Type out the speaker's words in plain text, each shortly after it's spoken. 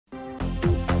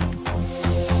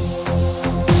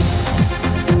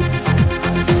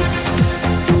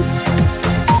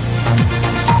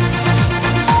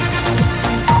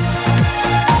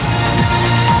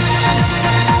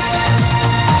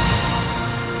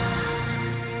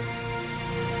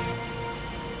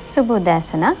සුබ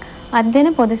උදෑසනක්. අධ්‍යයන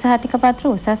පොදු සහතික පත්‍ර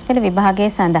උසස් පෙළ විභාගය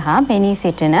සඳහා පෙනී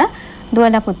සිටින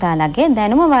දුවල පුතාලගේ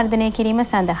දැනුම වර්ධනය කිරීම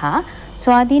සඳහා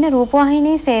ස්වාධීන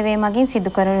රූපවාහිනී සේවය මගින්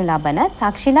සිදු කරනු ලබන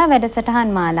තක්ෂිලා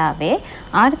වැඩසටහන් මාලාවේ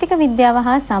ආර්ථික විද්‍යාව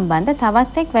හා සම්බන්ධ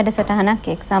තවත් එක් වැඩසටහනක්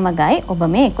එක් සමගයි ඔබ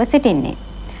මේ එක්ව සිටින්නේ.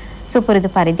 සුපුරුදු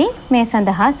පරිදි මේ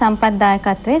සඳහා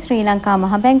සම්පත්දායකත්වයේ ශ්‍රී ලංකා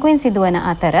මහ බැංකුවෙන් සිදුවන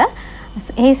අතර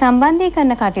එහි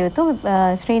සම්බන්ධීකරණ කටයුතු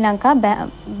ශ්‍රී ලංකා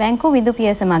බැංකු විදු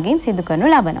පියස මගින් සිදු කරනු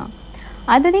ලබනවා.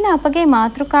 අද දින අපගේ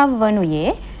මාතෘකාව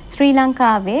වනුයේ ශ්‍රී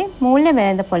ලංකාවේ මූල්‍ය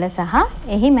වෙළඳපොළ සහ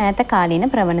එහි මෑත කාලීන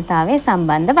ප්‍රවණතාවය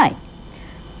සම්බන්ධවයි.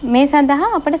 මේ සඳහා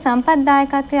අපට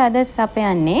සම්පත්දායකත්වය අද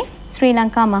සපයන්නේ ශ්‍රී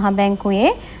ලංකා මහ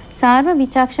බැංකුවේ සාර්ව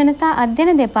විචක්ෂණතා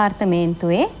අධ්‍යයන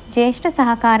දෙපාර්තමේන්තුවේ ජ්‍යෙෂ්ඨ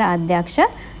සහකාර අධ්‍යක්ෂ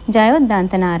ජයොත්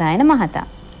දන්තනාරායන මහතා.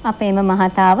 අපේම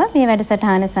මහතාව මේ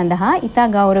වැඩසටහන සඳහා ඉතා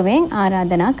ගෞරවයෙන්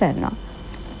ආරාධනා කරනවා.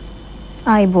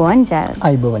 ආයිබෝවන් ජයොත්.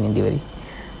 ආයිබෝවන් ඉන්දිවරි.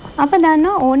 අප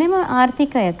දන්නවා ඕනෙම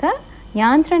ආර්ථිකයක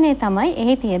යාන්ත්‍රණය තමයි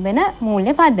එහි තිබෙන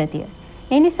මූල්‍ය පද්ධතිය.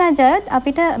 ඒ නිසා ජයොත්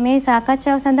අපිට මේ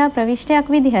සාකච්ඡාව සඳහා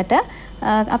ප්‍රවිෂ්ටයක් විදිහට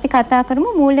අපි කතා කරමු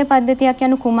මූල්‍ය පද්ධතියක්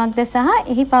යනු කුමක්ද සහ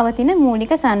එහි පවතින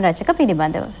මූලික සංරචක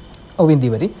පිළිබඳව. ඔව්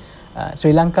ඉන්දිවරි.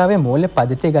 ශ්‍රී ලංකාවේ මූල්‍ය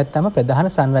පද්ධතිය ගත්තම ප්‍රධාන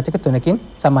සංරචක තුනකින්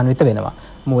සමන්විත වෙනවා.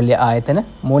 මූල්‍ය ආයතන,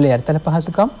 මූල්‍ය යටිතල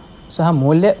පහසුකම් සහ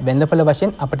මූල්‍ය වෙළඳපොළ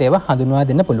වශයෙන් අපට ඒවා හඳුන්වා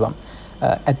දෙන්න පුළුවන්.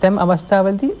 ඇතැම්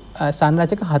අවස්ථාවලදී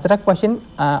සංරචක හතරක් වශයෙන්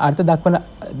අර්ථ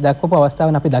දක්වපු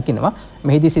අවස්ථාවන් අපි දකිනවා.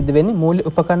 මෙහිදී සිද්ධ වෙන්නේ මූල්‍ය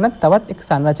උපකරණත් තවත් එක්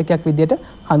සංරචකයක් විදිහට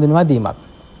හඳුන්වා දීමක්.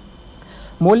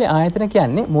 මූල්‍ය ආයතන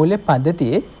කියන්නේ මූල්‍ය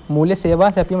පද්ධතියේ මූල්‍ය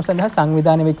සේවා සැපයීම සඳහා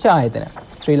සංවිධානය වෙච්ච ආයතන.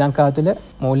 ශ්‍රී ලංකාව තුළ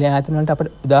මූල්‍ය ආයතන වලට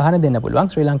අපිට උදාහරණ දෙන්න පුළුවන්.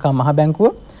 ශ්‍රී ලංකා මහ බැංකුව,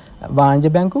 වාණිජ්‍ය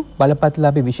බැංකු,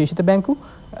 බලපත්‍රලාභී විශේෂිත බැංකු,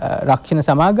 රක්ෂණ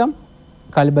සමාගම්,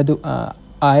 කල්බදු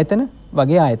ආයතන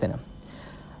වගේ ආයතන.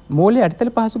 මූල්‍ය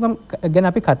යටිතල පහසුකම් ගැන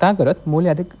අපි කතා කරොත්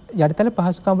මූල්‍ය යටිතල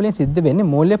පහසුකම් වලින් සිද්ධ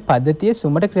වෙන්නේ මූල්‍ය පද්ධතියේ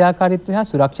සුමට ක්‍රියාකාරීත්වය හා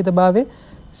සුරක්ෂිතභාවය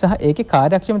සහ ඒකේ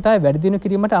කාර්යක්ෂමතාවය වැඩි දියුණු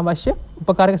කිරීමට අවශ්‍ය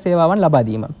උපකාරක සේවාවන් ලබා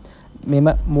දීම. මෙම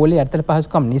මූල්‍ය යටිතල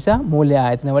පහසුකම් නිසා මූල්‍ය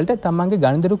ආයතන වලට තමන්ගේ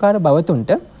ගනුදෙනුකාර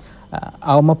බවතුන්ට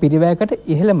අවම පිරිවැයකට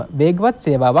ඉහළම වේගවත්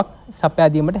සේවාවක් සපයා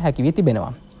දීමට හැකි වී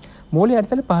තිබෙනවා. මූල්‍ය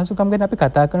යටිතල පහසුකම් ගැන අපි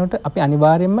කතා කරනකොට අපි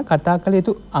අනිවාර්යයෙන්ම කතා කළ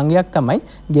යුතු අංගයක් තමයි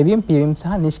ගෙවීම් පියවීම්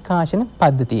සහ නිෂ්කාශන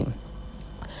පද්ධතීන්.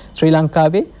 ශ්‍රී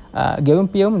ලංකාවේ ගෙවීම්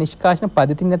පියවීම් නිෂ්කාශන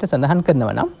පද්ධතියට සඳහන්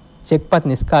කරනවා නම් චෙක්පත්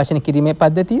නිෂ්කාශන කිරීමේ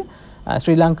පද්ධතිය,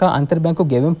 ශ්‍රී ලංකා අන්තර්බැංකු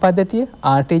ගෙවීම් පද්ධතිය,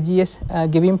 RTGS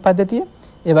ගෙවීම් පද්ධතිය,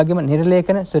 ඒ වගේම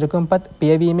නිර්ලේඛන සුරකුම්පත්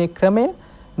පියවීමේ ක්‍රමය,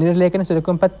 නිර්ලේඛන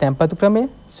සුරකුම්පත් තැන්පතු ක්‍රමය,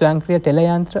 ස්වයංක්‍රීය ටෙල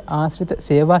යන්ත්‍ර ආශ්‍රිත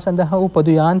සේවා සඳහා වූ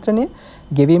පොදු යාන්ත්‍රණය,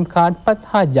 ගෙවීම් කාඩ්පත්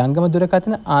හා ජංගම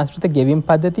දුරකථන ආශ්‍රිත ගෙවීම්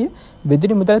පද්ධතිය,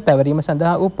 විදුලි මුදල් පැවරීම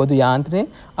සඳහා වූ පොදු යාන්ත්‍රණය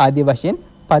ආදී වශයෙන්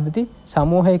පද්ධති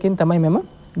සමූහයකින් තමයි මෙම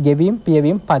ගෙවීම්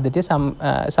පියවීම් පද්ධතිය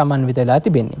සමන්විත වෙලා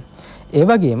තිබෙන්නේ. ඒ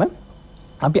වගේම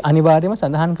අපි අනිවාර්යයෙන්ම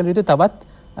සඳහන් කළ යුතු තවත්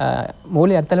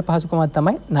මූල්‍ය යටිතල පහසුකමක්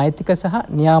තමයි නෛතික සහ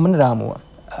නියාමන රාමුව.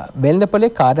 වෙළඳපොලේ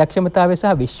කාර්යක්ෂමතාවය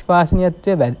සහ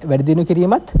විශ්වාසනීයත්වය වැඩි දියුණු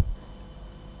කිරීමත්,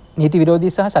 නීති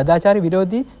විරෝධී සහ සදාචාර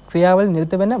විරෝධී ක්‍රියාවල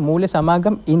නිරත වන මූල්‍ය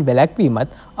සමාගම් ඉන්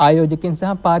වැළැක්වීමත්, ආයෝජකින්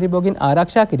සහ පාරිභෝගිකයන්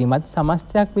ආරක්ෂා කිරීමත්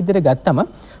සමස්තයක් විදිහට ගත්තම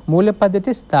මූල්‍ය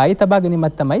පද්ධතිය ස්ථායී තබා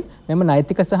ගැනීමත් තමයි මෙම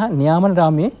නෛතික සහ නියාමන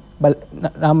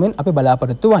රාමුවෙන් අපි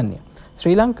බලාපොරොත්තු වන්නේ.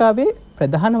 ශ්‍රී ලංකාවේ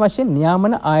ප්‍රධාන වශයෙන්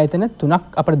නියාමන ආයතන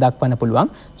තුනක් අපට දක්වන්න පුළුවන්.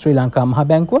 ශ්‍රී ලංකා මහ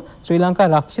බැංකුව, ශ්‍රී ලංකා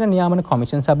රක්ෂණ නියාමන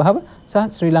කොමිෂන් සභාව සහ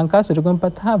ශ්‍රී ලංකා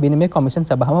සුරකුම්පත් හා විනිමය කොමිෂන්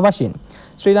සභාව වශයෙන්.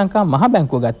 ශ්‍රී ලංකා මහ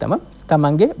බැංකුව ගත්තම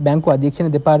තමන්ගේ බැංකු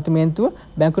අධීක්ෂණ දෙපාර්තමේන්තුව,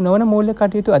 බැංකු නොවන මූල්‍ය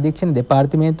කටයුතු අධීක්ෂණ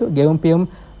දෙපාර්තමේන්තුව, ගෙවුම් පියවුම්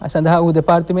සඳහා වූ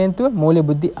දෙපාර්තමේන්තුව, මූල්‍ය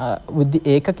බුද්ධි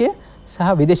ඒකකය සහ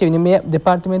විදේශ විනිමය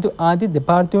දෙපාර්තමේන්තුව ආදී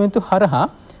දෙපාර්තමේන්තු හරහා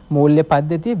මූල්‍ය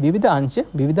පද්ධතියේ විවිධ අංශ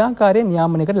විවිධාකාරයෙන්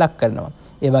නියාමනයකට ලක් කරනවා.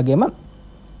 ඒ වගේම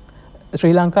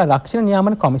ශ්‍රී ලංකා රක්ෂණ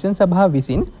නියාමන කොමිෂන් සභාව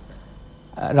විසින්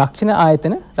රක්ෂණ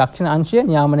ආයතන රක්ෂණ අංශය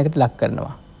නියාමනයකට ලක්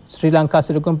කරනවා. ශ්‍රී ලංකා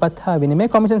සුරකුම්පත් හා විනිමය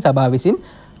කොමිෂන් සභාව විසින්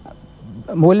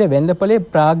මූල්‍ය වෙළඳපොලේ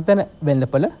ප්‍රාග්ධන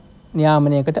වෙළඳපොළ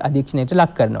නියාමනයකට අධීක්ෂණයට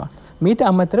ලක් කරනවා. මීට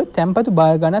අමතරව තැන්පතු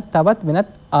භාර ගණන් තවත් වෙනත්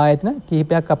ආයතන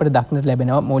කිහිපයක් අපට දක්නට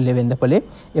ලැබෙනවා මූල්‍ය වෙළඳපොලේ.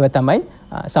 ඒවා තමයි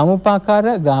සමුපාකාර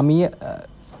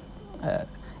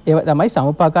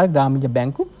ග්‍රාමීය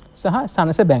බැංකු සහ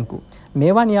සනස බැංකු.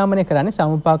 මේවා නියාමනය කරන්නේ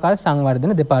සමුපාකාර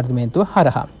සංවර්ධන දෙපාර්තමේන්තුව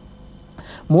හරහා.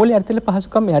 මූල්‍ය යටිතල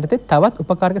පහසුකම් යටතේ තවත්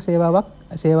උපකාරක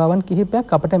සේවාවන්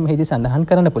කිහිපයක් අපට මෙහිදී සඳහන්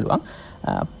කරන්න පුළුවන්.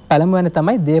 පළමුවන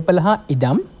තමයි දේපල හා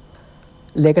ඉඩම්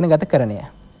ලේඛනගතකරණය.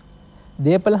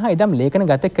 දේපල හා ඉඩම්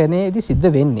ලේඛනගතකරණයේදී සිද්ධ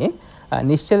වෙන්නේ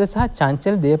නිශ්චල සහ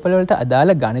චංචල දේපල වලට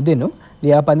අදාළ ගනුදෙනු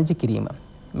ලියාපදිංචි කිරීම.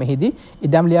 මෙහිදී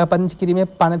ඉඩම් ලියාපදිංචි කිරීමේ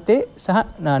පනතේ සහ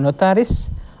නොතාරිස්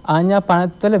ආඥා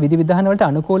පනත්වල විධි විධාන වලට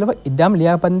අනුකූලව ඉඩම්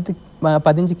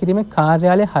පදිංචි කිරීමේ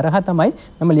කාර්යාලය හරහා තමයි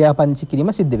මම ලියාපදිංචි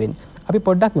කිරීම සිද්ධ වෙන්නේ. අපි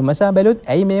පොඩ්ඩක් විමසා බැලුවොත්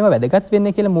ඇයි මේව වැදගත්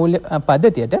වෙන්නේ කියලා මූල්‍ය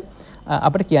පද්ධතියට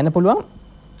අපිට කියන්න පුළුවන්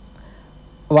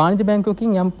වාණිජ්‍ය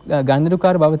බැංකුවකින් යම්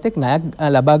ගනුදෙනුකාර බවතෙක් ණයක්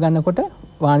ලබා ගන්නකොට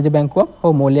වාණිජ්‍ය බැංකුවක්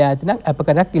හෝ මූල්‍ය ආයතනයක්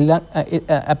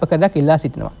අපකරයක් ඉල්ලා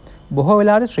සිටිනවා. බොහෝ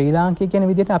වෙලාවට ශ්‍රී ලාංකික කියන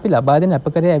විදිහට අපි ලබා දෙන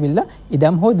අපකරය ඇවිල්ලා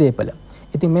ඉඩම් හෝ දීපල.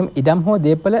 ඉතින් මේ ඉඩම් හෝ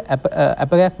දීපල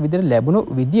අපකරයක් විදිහට ලැබුණු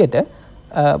විදිහට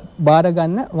බාර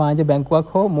ගන්න වාණිජ්‍ය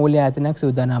බැංකුවක් හෝ මූල්‍ය ආයතනයක්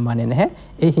සූදානම් වන්නේ නැහැ.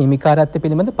 ඒ හිමිකාරත්වය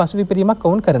පිළිබඳ පසුවිපරීමක්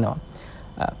වුන් කරනවා.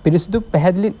 පිරිසිදු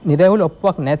පැහැදිලි නිරවුල්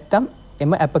ඔප්පුවක් නැත්නම්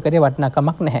එම අපකරයේ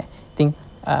වටිනාකමක් නැහැ. ඉතින්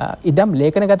ඉඩම්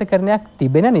ලේඛනගත කරණයක්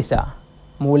තිබෙන නිසා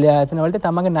මූල්‍ය ආයතන වලට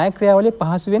තමන්ගේ ණය ක්‍රියාවලිය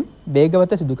පහසුවෙන්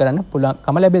වේගවත් සිදු කරන්න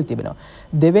පුළුවන්කම ලැබෙලා තිබෙනවා.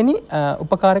 දෙවෙනි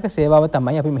උපකාරක සේවාව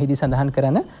තමයි අපි මෙහිදී සඳහන්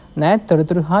කරන ණය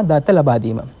තොරතුරු හා දත්ත ලබා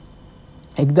දීම.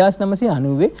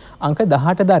 1990 අංක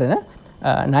 18 දරන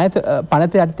ණය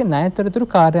පනත යටතේ ණය තොරතුරු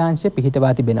කාර්යාංශය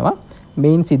පිහිටවා තිබෙනවා.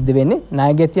 මේන් සිද්ධ වෙන්නේ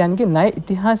ණයගැතියන්ගේ ණය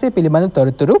ඉතිහාසය පිළිබඳ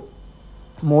තොරතුරු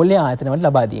මූල්‍ය ආයතන වල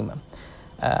ලබා දීම.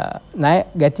 ණය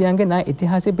ගැතියන්ගේ ණය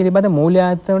ඉතිහාසය පිළිබඳ මූල්‍ය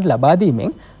ආයතන වලට ලබා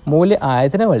දීමෙන් මූල්‍ය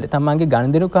ආයතන වලට තමන්ගේ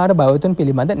ගනුදෙනුකාර බවතුන්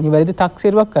පිළිබඳ නිවැරදි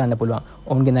තක්සේරුවක් කරන්න පුළුවන්.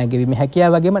 ඔවුන්ගේ ණය ගෙවීමේ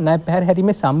හැකියාව වගේම ණය පැහැර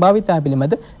හැරීමේ සම්භාවිතාව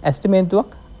පිළිබඳ ඇස්ටිමේන්තුවක්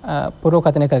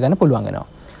පුරෝකථනය කරගන්න පුළුවන් වෙනවා.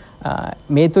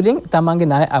 මේ තුලින්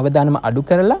තමන්ගේ ණය අවදානම අඩු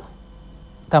කරලා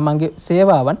තමන්ගේ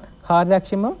සේවාවන්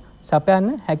කාර්යක්ෂමව සපයන්න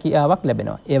හැකියාවක්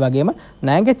ලැබෙනවා. ඒ වගේම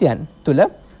ණයගැතියන් තුල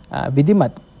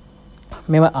විධිමත්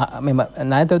මෙම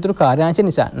ණය තොරතුරු කාර්යාංශය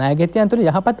නිසා ණයගැතියන් තුළ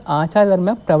යහපත් ආචාර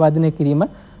ධර්මයක් ප්‍රවර්ධනය කිරීම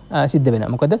සිද්ධ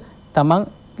වෙනවා. මොකද තමන්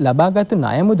ලබාගත්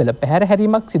ණය මුදල පැහැර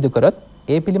හැරීමක් සිදු කරොත්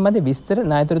ඒ පිළිබඳ විස්තර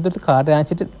ණය තොරතුරු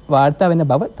කාර්යාංශයට වාර්තා වෙන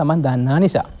බව තමන් දන්නා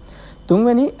නිසා.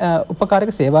 තුන්වෙනි උපකාරක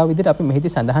සේවාව විදිහට අපි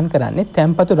මෙහිදී සඳහන් කරන්නේ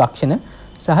තැන්පතු රක්ෂණ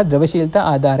සහ ද්‍රවශීලතා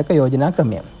ආධාරක යෝජනා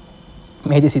ක්‍රමය.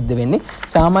 මෙහිදී සිද්ධ වෙන්නේ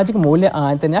සමාජික මූල්‍ය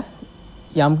ආයතනයක්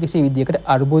යම් කිසි විදියකට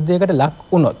අර්බුදයකට ලක්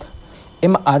වුණොත්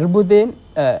එම අර්බුදයෙන්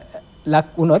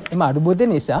එම අර්බුදය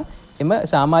නිසා එම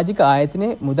සමාජික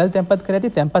ආයතනයේ මුදල් තැන්පත් කර ඇති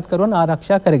තැන්පත්කරුවන්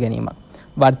ආරක්ෂා කර ගැනීමක්.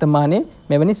 වර්තමානයේ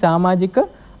මෙවැනි සමාජික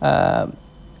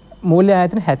මූල්‍ය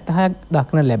ආයතන 76ක්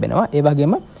දක්නට ලැබෙනවා. ඒ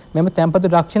වගේම මෙම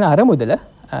තැන්පතු රක්ෂණ අරමුදල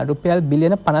රුපියල්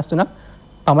බිලියන 53ක්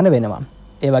පමණ වෙනවා.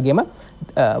 ඒ වගේම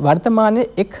වර්තමානයේ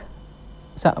එක්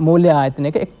මූල්‍ය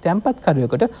ආයතනයක එක්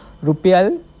තැන්පත්කරුවෙකුට රුපියල්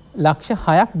ලක්ෂ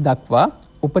 6ක් දක්වා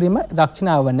උපරිම රක්ෂණ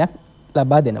ආවරණයක්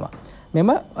ලබා දෙනවා. මෙම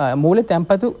මූල්‍ය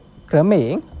තැන්පතු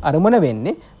ක්‍රමයෙන් අරමුණ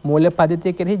වෙන්නේ මූල්‍ය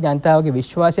පද්ධතිය කෙරෙහි ජනතාවගේ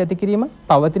විශ්වාසය ඇති කිරීම,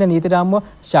 පවතින නීති රාමුව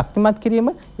ශක්තිමත් කිරීම,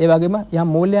 ඒ වගේම යම්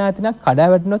මූල්‍ය ආයතනයක් කඩා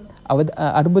වැටුනොත්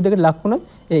අර්බුදයකට ලක් වුණොත්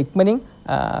ඒ ඉක්මනින්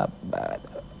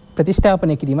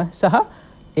ප්‍රතිස්ථාපනය කිරීම සහ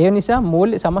ඒ නිසා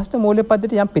සමස්ත මූල්‍ය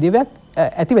පද්ධතිය යම් පිරිවැයක්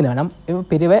ඇති වෙනවා නම් ඒ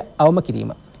පිරිවැය අවම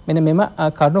කිරීම. මෙන්න මෙම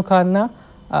කරුණු කාරණා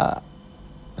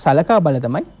සලකා බල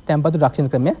තමයි තැන්පතු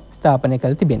රක්ෂණ ක්‍රමය ස්ථාපනය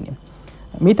කර තිබෙන්නේ.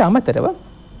 මීට අමතරව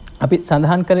අපි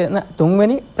සඳහන් කරන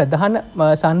තුන්වෙනි ප්‍රධාන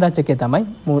සංරචකය තමයි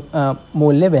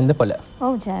මූල්‍ය වෙළඳපොළ.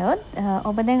 ඔව් ජයොත්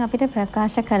ඔබ දැන් අපිට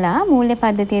ප්‍රකාශ කළා මූල්‍ය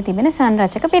පද්ධතියේ තිබෙන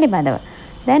සංරචක පිළිබඳව.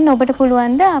 දැන් ඔබට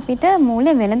පුළුවන් ද අපිට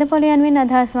මූල්‍ය වෙළඳපොළ යනුවෙන්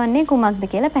අදහස් වන්නේ කුමක්ද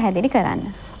කියලා පැහැදිලි කරන්න?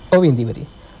 ඔව් ඉන්දිවරි.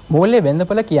 මූල්‍ය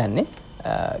වෙළඳපොළ කියන්නේ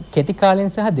කෙටි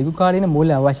කාලීන සහ දිගු කාලීන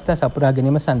මූල්‍ය අවශ්‍යතා සපුරා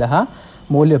ගැනීම සඳහා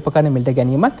මූල්‍ය උපකරණ මිලට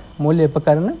ගැනීමත් මූල්‍ය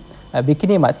උපකරණ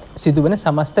විකිණීමත් සිදුවන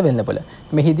සමස්ත වෙළඳපොළ.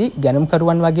 මෙහිදී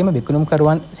ගැනුම්කරුවන් වගේම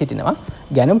විකුණුම්කරුවන් සිටිනවා.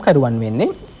 ගැනුම්කරුවන් වෙන්නේ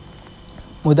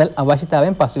මුදල්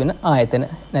අවශ්‍යතාවයෙන් පසු වෙන ආයතන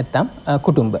නැත්නම්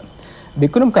කුටුම්බ.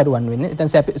 විකුණුම්කරුවන් වෙන්නේ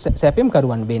නැත්නම්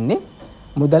සැපයීම්කරුවන් වෙන්නේ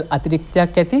මුදල්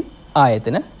අතිරික්තයක් ඇති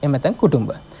ආයතන එහෙම නැත්නම්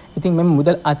කුටුම්බ. ඉතින් මේ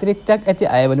මුදල් අතිරික්තයක් ඇති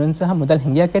අයවලුන් සහ මුදල්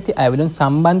හිඟයක් ඇති අයවලුන්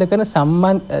සම්බන්ධ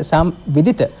කරන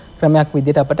විදිත ක්‍රමයක්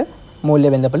විදිහට අපට මූල්‍ය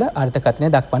වෙළඳපොළ අර්ථකථනය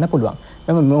දක්වන්න පුළුවන්.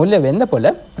 මෙම මූල්‍ය වෙළඳපොළ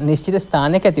නිශ්චිත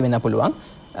ස්ථානයක ඇති වෙන්න පුළුවන්.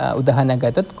 උදාහරණයක්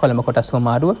ගත්තොත් කොළඹ කොටස්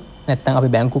හොමාරුව නැත්නම් අපි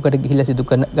බැංකුවකට ගිහිල්ලා සිදු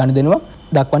කරන ගනුදෙනුවක්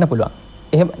දක්වන්න පුළුවන්.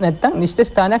 එහෙම නැත්නම් නිශ්චිත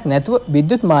ස්ථානයක් නැතුව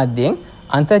විද්‍යුත් මාධ්‍යයෙන්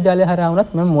අන්තර්ජාලය හරහා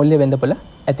වුණත් මෙම මූල්‍ය වෙළඳපොළ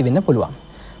ඇති වෙන්න පුළුවන්.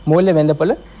 මූල්‍ය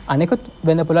වෙළඳපොළ අනෙකුත්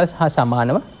වෙළඳපොළ හා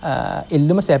සමානව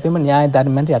ඉල්ලුම සැපීම න්‍යාය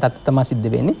ධර්මයන්ට යටත්ව තමයි සිද්ධ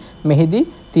වෙන්නේ. මෙහිදී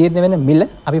තීරණය වෙන මිල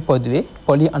අපි පොදුවේ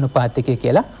පොලි අනුපාතිකය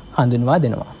කියලා හඳුන්වා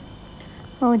දෙනවා.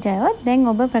 ඔව් ජයවත් දැන්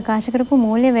ඔබ ප්‍රකාශ කරපු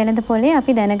මූල්‍ය වෙළඳපොලේ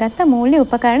අපි දැනගත්ත මූල්‍ය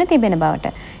උපකරණ තිබෙන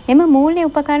බවට. එම මූල්‍ය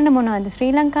උපකරණ මොනවද?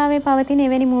 ශ්‍රී ලංකාවේ පවතින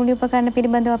එවැනි මූල්‍ය උපකරණ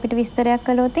පිළිබඳව අපිට විස්තරයක්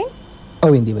කළොත් එන්නේ?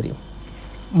 ඔව් ඉන්දිවරිය.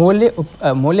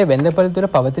 මූල්‍ය වෙළඳපොළ තුළ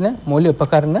පවතින මූල්‍ය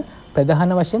උපකරණ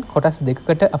ප්‍රධාන වශයෙන් කොටස්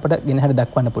දෙකකට අපට ගෙනහැර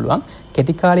දක්වන්න පුළුවන්.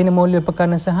 කෙටි කාලීන මූල්‍ය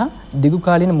උපකරණ සහ දිගු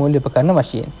කාලීන මූල්‍ය උපකරණ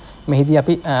වශයෙන්. මෙහිදී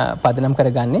අපි පදනම්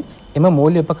කරගන්නේ එම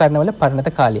මූල්‍ය උපකරණ වල පරිණත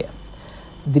කාලය.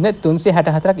 දින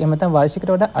 364ක් එහෙම නැත්නම්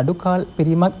වාර්ෂිකයට වඩා අඩු කාල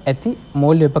පිරීමක් ඇති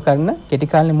මූල්‍ය උපකරණ කෙටි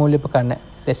කාලීන මූල්‍ය උපකරණ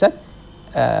ලෙස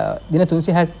දින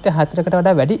 364කට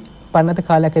වඩා වැඩි පරණත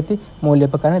කාලයක් ඇති මූල්‍ය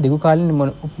උපකරණ දිගු කාලීන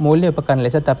මූල්‍ය උපකරණ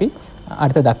ලෙසත් අපි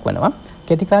අර්ථ දක්වනවා.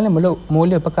 කෙටි කාලීන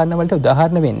මූල්‍ය උපකරණ වලට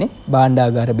උදාහරණ වෙන්නේ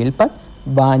භාණ්ඩාගාර බිල්පත්,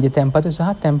 වාණිජ තැන්පතු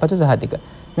සහ තැන්පතු සහතික.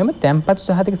 මෙම තැන්පතු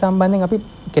සහතික සම්බන්ධයෙන් අපි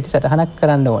කෙටි සටහනක්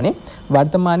කරන්න ඕනේ.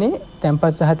 වර්තමානයේ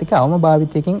තැන්පතු සහතික අවම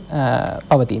භාවිතයකින්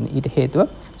පවතින. ඊට හේතුව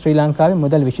ශ්‍රී ලංකාවේ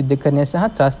මුදල් විශුද්ධීකරණය සහ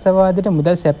ත්‍රස්තවාදයට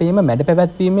මුදල් සැපයීම මැඩ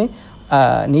පැවැත්වීමේ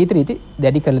නීති රීති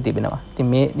දැඩි කරලා තිබෙනවා. ඉතින්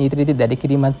මේ නීති රීති දැඩි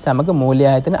කිරීමත් සමග මූල්‍ය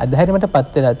ආයතන අධෛර්යමට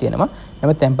පත් වෙලා තියෙනවා.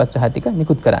 එම තැන්පත් සහතික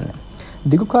නිකුත් කරන්න.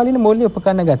 දිගු කාලීන මූල්‍ය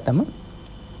උපකරණ ගත්තම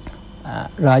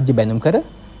රාජ්‍ය බැඳුම් කර,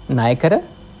 ණය කර,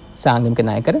 සාංගමික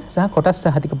ණය කර සහ කොටස්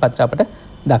සහතික පත්‍ර අපට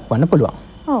දක්වන්න පුළුවන්.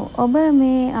 ඔබ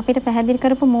මේ අපිට පැහැදිලි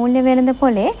කරපු මූල්‍ය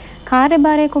වෙළඳපොලේ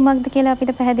කාර්යභාරය කුමක්ද කියලා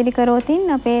අපිට පැහැදිලි කරොතින්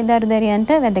අපේ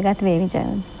දරුදරියන්ට වැදගත් වේවි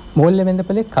ජයන්. මූල්‍ය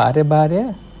වෙළඳපොලේ කාර්යභාරය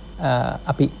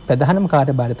අපි ප්‍රධානම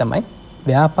කාර්යභාරය තමයි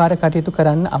ව්‍යාපාර කටයුතු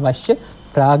කරන්න අවශ්‍ය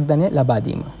ප්‍රාග්ධනය ලබා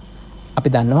දීම. අපි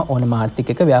දන්නවා ඕනම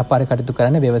ආර්ථිකයක ව්‍යාපාර කටයුතු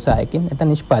කරන ව්‍යවසායකින්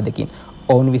නැත්නම් නිෂ්පාදකින්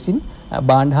ඔවුන් විසින්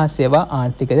භාණ්ඩ හා සේවා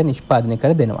ආර්ථිකය නිෂ්පාදනය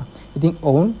කර දෙනවා. ඉතින්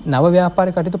ඔවුන් නව ව්‍යාපාර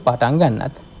කටයුතු පටන්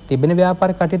ගන්නත් තිබෙන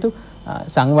ව්‍යාපාර කටයුතු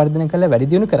සංවර්ධනය කළ වැඩි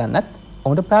දියුණු කරන්නත්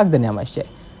ඔවුන්ට ප්‍රාග්ධනය අවශ්‍යයි.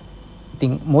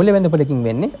 ඉතින් මූල්‍ය වෙළඳපොලකින්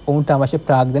වෙන්නේ ඔවුන්ට අවශ්‍ය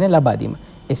ප්‍රාග්ධනය ලබා දීම.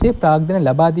 එසේ ප්‍රාග්ධනය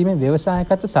ලබා දීමේ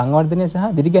ව්‍යවසායකත්ව සංවර්ධනය සහ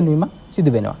දිරිගැන්වීමක්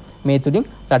සිදු වෙනවා. මේ තුලින්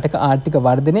රටක ආර්ථික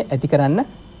වර්ධනය ඇති කරන්න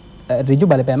ඍජු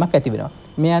බලපෑමක් ඇති වෙනවා.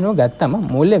 මේ අනුව ගත්තම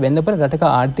මූල්‍ය වෙළඳපොළ රටක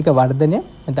ආර්ථික වර්ධනය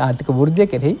නැත්නම් ආර්ථික වෘද්ධිය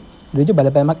කෙරෙහි ඍජු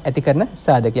බලපෑමක් ඇති කරන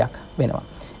සාධකයක් වෙනවා.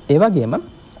 ඒ වගේම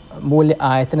මූල්‍ය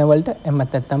ආයතන වලට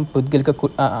එමත් නැත්නම් පුද්ගලික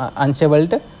අංශ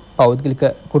වලට පෞද්ගලික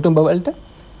කුටුම්බ වලට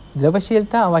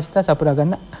ද්‍රවශීලතා අවශ්‍යතා සපුරා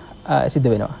ගන්න සිද්ධ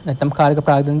වෙනවා. නැත්නම් කාර්යක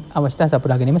ප්‍රාග්ධන අවශ්‍යතා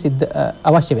සපුරා ගැනීම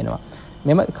අවශ්‍ය වෙනවා.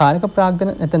 මෙම කාර්යක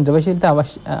ප්‍රාග්ධන නැත්නම් ද්‍රවශීලතා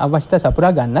අවශ්‍යතා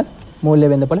සපුරා ගන්නත් මූල්‍ය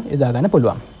වෙළඳපොළ යොදා ගන්න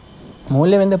පුළුවන්.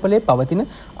 මූල්‍ය වෙළඳපොලේ පවතින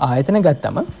ආයතන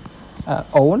ගත්තම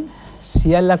ඔවුන්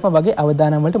සියල්ලක්ම වගේ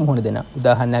අවදානම් වලට මුහුණ දෙනවා.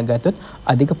 උදාහරණයක් ගත්තොත්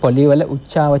අධික පොලිවල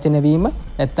උච්චාවචන වීම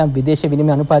නැත්නම් විදේශ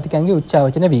විනිමය අනුපාතිකයන්ගේ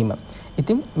උච්චාවචන වීම.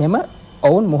 ඉතින් මෙම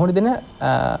ඔවුන් මුහුණ දෙන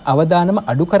අවදානම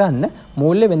අඩු කරන්න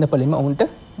මූල්‍ය වෙළඳපොළෙම ඔවුන්ට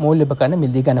මූල්‍ය උපකරණ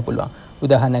මිලදී ගන්න පුළුවන්.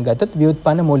 උදාහරණයක් ගත්තොත්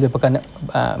ව්‍යුත්පන්න මූල්‍ය උපකරණ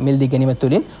මිලදී ගැනීම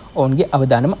තුළින් ඔවුන්ගේ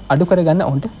අවදානම අඩු කරගන්න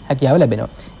ඔවුන්ට හැකියාව ලැබෙනවා.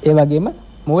 ඒ වගේම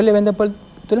මූල්‍ය වෙළඳපොළ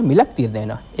තුළ මිලක් තීරණය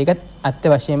වෙනවා. ඒකත්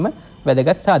අත්‍යවශ්‍යම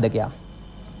වැදගත් සාධකයක්.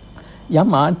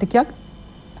 යම් ආර්ථිකයක්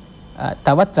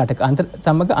තවත් රටක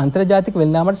සමග අන්තර්ජාතික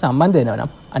වෙළඳාමකට සම්බන්ධ වෙනවා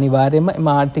නම් අනිවාර්යයෙන්ම එම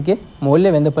ආර්ථිකයේ මූල්‍ය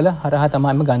වෙළඳපොළ හරහා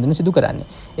තමයි ගනුදෙනු සිදු කරන්නේ.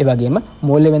 ඒ වගේම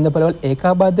මූල්‍ය වෙළඳපොළවල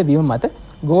ඒකාබද්ධ වීම මත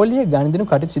ගෝලීය ගනුදෙනු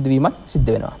කටයුතු සිදුවීමක්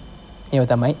සිද්ධ වෙනවා. ඒව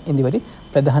තමයි ඉන්දිවරි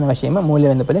ප්‍රධාන වශයෙන්ම මූල්‍ය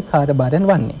වෙළඳපොළේ කාර්යභාරයන්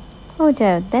වන්නේ.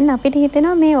 දැන් අපිට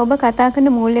හිතෙනවා මේ ඔබ කතා කරන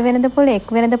මූල්‍ය වෙළඳපොළ එක්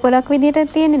වෙළඳපොළක්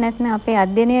විදිහට තියෙන්නේ නැත්නම් අපේ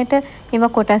අධ්‍යයනයට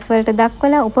ඒවා කොටස් වලට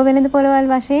දක්වලා උප වෙළඳපොළවල්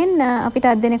වශයෙන් අපිට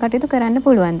අධ්‍යයන කටයුතු කරන්න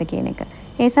පුළුවන්ද කියන එක.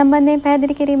 ඒ සම්බන්ධයෙන්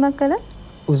පැහැදිලි කිරීමක් කළා.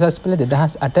 උසස් පෙළ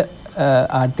 2008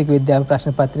 ආර්ථික විද්‍යාව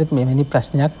ප්‍රශ්න පත්‍රයේත් මෙවැනි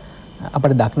ප්‍රශ්නයක්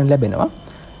අපට දක්නට ලැබෙනවා.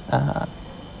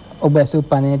 ඔබ ඇසූ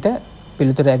පණයට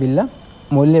පිළිතුර ඇවිල්ලා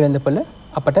මූල්‍ය වෙළඳපොළ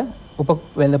අපට උප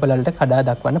වෙළඳපොළ වලට කඩා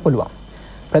දක්වන්න පුළුවන්.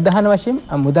 ප්‍රධාන වශයෙන්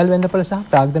මුදල් වෙළඳපොළ සහ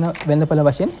ප්‍රාග්ධන වෙළඳපොළ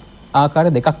වශයෙන් ආකාර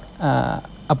දෙකක්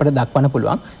අපට දක්වන්න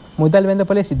පුළුවන්. මුදල්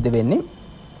වෙළඳපොළේ සිද්ධ වෙන්නේ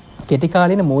කෙටි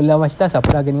කාලීන මූල්‍ය අවශ්‍යතා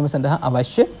සපුරා ගැනීම සඳහා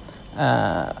අවශ්‍ය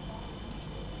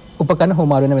උපකරණ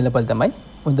හොමාරු වෙන වෙළඳපොළ තමයි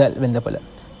මුදල් වෙළඳපොළ.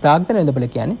 ප්‍රාග්ධන වෙළඳපොළ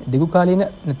කියන්නේ දිගු කාලීන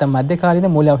නැත්නම් මධ්‍ය කාලීන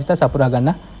මූල්‍ය අවශ්‍යතා සපුරා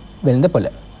ගන්න වෙළඳපොළ.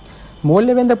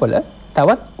 මූල්‍ය වෙළඳපොළ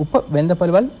තවත් උප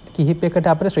වෙළඳපොළවල් කිහිපයකට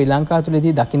අපිට ශ්‍රී ලංකාව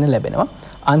තුළදී දකින්න ලැබෙනවා.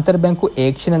 අන්තර්බැංකු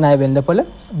ඒක්ෂණ ණය වෙළඳපොළ,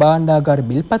 භාණ්ඩාගාර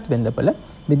බිල්පත් වෙළඳපොළ,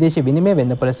 විදේශ විනිමය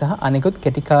වෙළඳපොළ සහ අනෙකුත්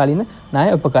කෙටි කාලීන ණය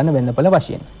උපකරණ වෙළඳපොළ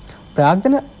වශයෙන්.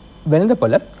 ප්‍රාග්ධන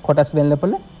වෙළඳපොළ, කොටස්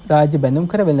වෙළඳපොළ, රාජ්‍ය බැඳුම්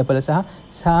කර වෙළඳපොළ සහ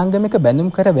සාංගමික බැඳුම්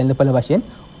කර වෙළඳපොළ වශයෙන්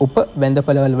උප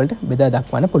වෙළඳපොළවල වලට බෙදා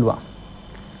දක්වන්න පුළුවන්.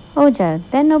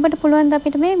 දැන් ඔබට පුළුවන් ද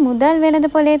අපිට මේ මුදල්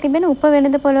වෙළඳපොළේ තිබෙන උප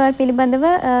වෙළඳපොළවල් පිළිබඳව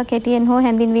කෙටියෙන් හෝ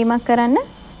හැඳින්වීමක් කරන්න?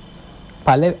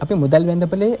 අපි මුදල්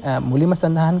වෙළඳපොළේ මුලින්ම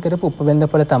සඳහන් කරපු උප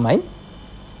වෙළඳපොළ තමයි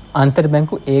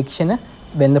අන්තර්බැංකු ඒක්ෂණ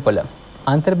වෙළඳපොළ.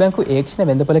 අන්තර්බැංකු ඒක්ෂණ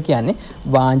වෙළඳපොළ කියන්නේ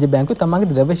වාණිජ බැංකු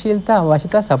තමන්ගේ ද්‍රවශීලතා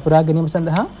අවශ්‍යතා සපුරා ගැනීම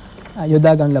සඳහා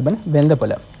යොදා ගන්න ලබන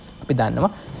වෙළඳපොළ. අපි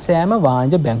දන්නවා සෑම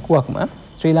වාණිජ බැංකුවක්ම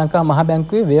ශ්‍රී ලංකා මහ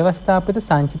බැංකුවේ ව්‍යවස්ථාපිත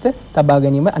සංචිත තබා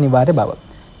ගැනීම අනිවාර්ය බව.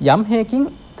 යම් හේකින්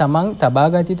තමන්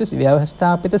තබාගත යුතු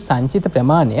ව්‍යවස්ථාපිත සංචිත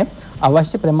ප්‍රමාණය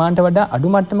අවශ්‍ය ප්‍රමාණයට වඩා අඩු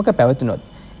මට්ටමක පැවතුනොත්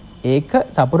ඒක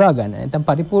සපුරා ගන්න නැත්නම්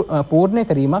පූර්ණ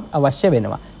කිරීමක් අවශ්‍ය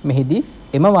වෙනවා. මෙහිදී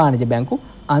එම වාණිජ බැංකු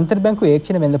අන්තර්බැංකු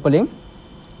ඒක්ෂණ වෙළඳපොළෙන්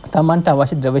තමන්ට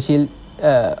අවශ්‍ය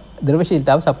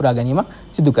ද්‍රවශීලතාව සපුරා ගැනීමක්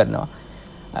සිදු කරනවා.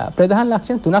 ප්‍රධාන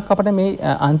ලක්ෂණ තුනක් අපට මේ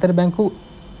අන්තර්බැංකු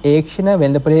ඒක්ෂණ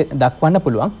වෙළඳපොළේ දක්වන්න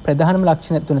පුළුවන්. ප්‍රධානම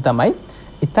ලක්ෂණ තුන තමයි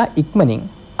ඉතා ඉක්මනින්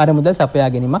අර මුදල් සපයා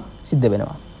ගැනීමක් සිද්ධ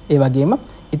වෙනවා. ඒ වගේම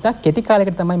ඉතා කෙටි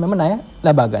කාලයකට තමයි මම ණය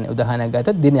ලබා ගන්න. උදාහරණයක්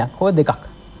ගත්තොත් දිනයක් හෝ දෙකක්.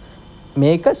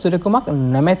 මේක සුරකුමක්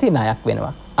නැමැති ණයක්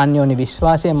වෙනවා. අන්‍යෝන්‍ය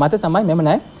විශ්වාසය මත තමයි මම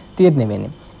ණය තීරණය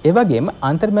වෙන්නේ. ඒ වගේම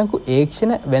අන්තර්බැංකු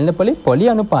ඒක්ෂණ වෙළඳපොලේ පොලි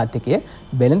අනුපාතිකය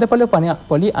වෙළඳපොළ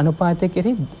පොලි අනුපාතය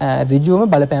කෙරෙහි ඍජුවම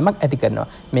බලපෑමක් ඇති කරනවා.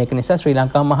 මේක නිසා ශ්‍රී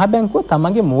ලංකා මහ බැංකුව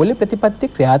තමන්ගේ මූල්‍ය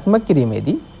ප්‍රතිපත්ති ක්‍රියාත්මක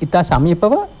කිරීමේදී ඉතා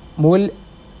සමීපව මූල්‍ය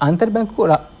අන්තර්බැංකු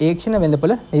ඒක්ෂණ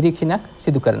වෙළඳපොළ නිරීක්ෂණයක්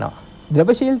සිදු කරනවා.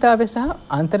 ද්‍රවශීලතාවය සහ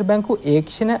අන්තර්බැංකු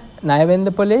ඒක්ෂණ ණය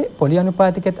වෙළඳපොලේ පොලි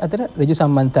අනුපාතිකයත් අතර ඍජු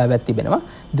සම්බන්ධතාවයක් තිබෙනවා.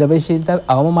 ද්‍රවශීලතාවය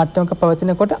අවම මට්ටමක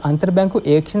පවතිනකොට අන්තර්බැංකු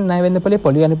ඒක්ෂණ ණය වෙළඳපොලේ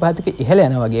පොලි අනුපාතිකය ඉහළ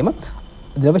යනවා වගේම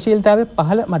ද්‍රවශීලතාවය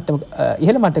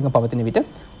ඉහළ මට්ටමක පවතින විට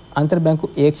අන්තර්බැංකු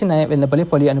ඒක්ෂණ ණය වෙළඳපොලේ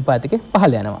පොලි අනුපාතිකය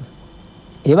පහළ යනවා.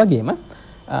 ඒ වගේම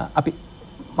අපි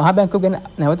මහ බැංකුව ගැන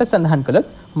නැවත සඳහන් කළොත්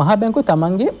මහ බැංකුව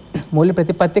තමන්ගේ මූල්‍ය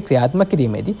ප්‍රතිපත්ති ක්‍රියාත්මක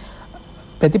කිරීමේදී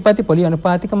ප්‍රතිපත්ති පොලි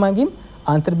අනුපාතික මගින්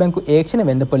අන්තර්බැංකු ඒක්ෂණ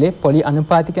වෙළඳපොලේ පොලි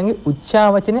අනුපාතිකයන්ගේ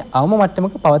උච්චාවචනය අවම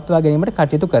මට්ටමක පවත්වා ගැනීමට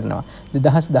කටයුතු කරනවා.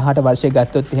 2018 වර්ෂයේ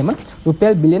ගත්තොත් එහෙම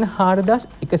රුපියල් බිලියන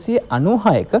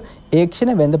 4196ක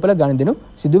ඒක්ෂණ වෙළඳපොළ ගනුදෙනු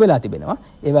සිදු වෙලා තිබෙනවා.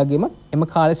 ඒ වගේම එම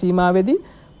කාල සීමාවේදී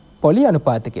පොලි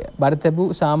අනුපාතිකය බර තැබූ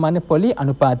සාමාන්‍ය පොලි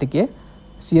අනුපාතිකය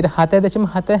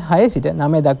 7.76 සිට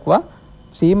 9 දක්වා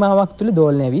සීමාවක් තුළ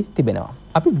දෝලනය වී තිබෙනවා.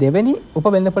 අපි දෙවෙනි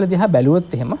උපවෙළඳපොළ දිහා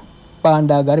බැලුවොත් එහෙම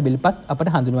භාණ්ඩාගාර බිල්පත් අපට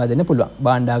හඳුන්වා දෙන්න පුළුවන්.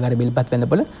 භාණ්ඩාගාර බිල්පත්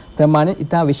වෙළඳපොළ ප්‍රමාණයෙන්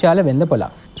ඉතා විශාල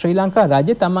වෙළඳපොළක්. ශ්‍රී ලංකා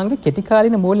රාජ්‍ය තමන්ගේ කෙටි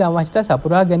කාලීන මූල්‍ය අවශ්‍යතා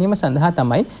සපුරා ගැනීම සඳහා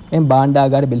තමයි මේ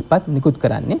භාණ්ඩාගාර බිල්පත් නිකුත්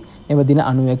කරන්නේ. මේව දින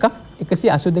 91ක්,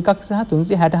 182ක් සහ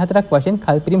 364ක් වශයෙන්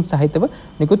කල්පිරීම් සහිතව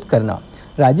නිකුත් කරනවා.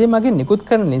 රාජ්‍ය මගින් නිකුත්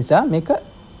කරන නිසා මේක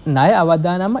ණය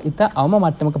අවදානම ඉතා අවම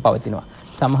මට්ටමක පවතිනවා.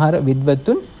 සමහර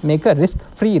විද්වතුන් මේක risk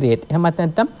free rate එහෙමත්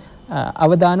නැත්නම්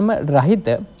අවදානම රහිත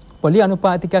පොලි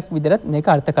අනුපාතිකයක් විදිහට මේක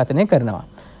අර්ථකථනය කරනවා.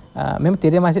 මෙම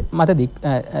තිරය මත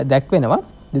දැක්වෙනවා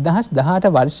 2018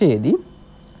 වර්ෂයේදී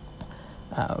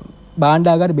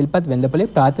භාණ්ඩාගාර බිල්පත් වෙළඳපොලේ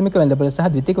ප්‍රාථමික වෙළඳපොළ සහ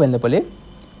ද්විතීයික වෙළඳපොලේ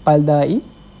පල්දායි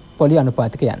පොලි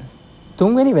අනුපාතිකයන්.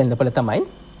 තුන්වෙනි වෙළඳපොළ තමයි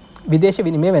විදේශ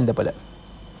විනිමය වෙළඳපොළ.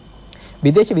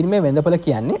 විදේශ විනිමය වෙළඳපොළ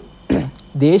කියන්නේ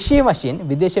දේශීය වශයෙන්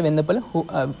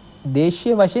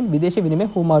විදේශ විනිමය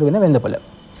හුවමාරු වෙන වෙළඳපොළ.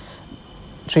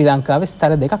 ශ්‍රී ලංකාවේ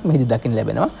ස්තර දෙකක් මෙහිදී දකින්න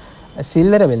ලැබෙනවා.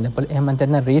 සිල්ලර වෙළඳපොළ එහෙම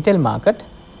නැත්නම් retail market,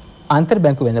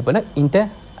 අන්තර්බැංකු වෙළඳපොළ, inter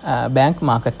bank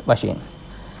market වශයෙන්.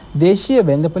 දේශීය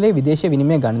වෙළඳපොලේ විදේශ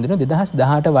විනිමය ගනුදෙනු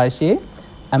 2018 වර්ෂයේ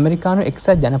ඇමරිකානු එක්සත්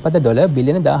ජනපද ඩොලර්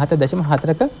බිලියන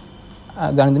 17.4ක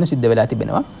ගනුදෙනු සිද්ධ වෙලා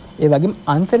තිබෙනවා. ඒ වගේම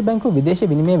අන්තර්බැංකු විදේශ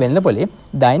විනිමය වෙළඳපොලේ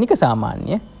දෛනික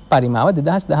සාමාන්‍ය පරිමාව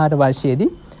 2018 වර්ෂයේදී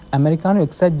ඇමරිකානු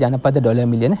එක්සත් ජනපද ඩොලර්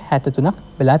මිලියන 73ක්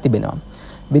වෙලා තිබෙනවා.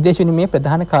 විදේශ විනිමයේ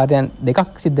ප්‍රධාන කාර්යයන්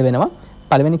දෙකක් සිද්ධ වෙනවා.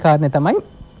 පළවෙනි කාරණය තමයි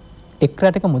එක්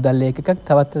රටක මුදල් ඒකකයක්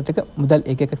තවත් රටක මුදල්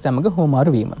ඒකකයක් සමග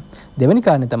හුවමාරු වීම. දෙවෙනි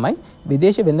කාරණය තමයි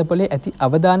විදේශ වෙළඳපොලේ ඇති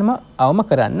අවදානම අවම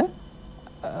කරන්න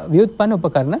ව්‍යුත්පන්න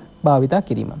උපකරණ භාවිතා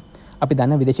කිරීම. අපි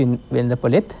දන්න විදේශ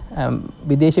වෙළඳපොලෙත්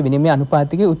විදේශ විනිමය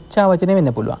අනුපාතිකයේ උච්චාවචනය වෙන්න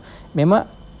පුළුවන්. මෙම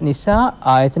නිසා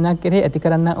ආයතනයක් කෙරෙහි ඇති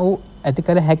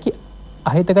කර හැකි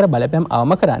අහිතකර බලපෑම්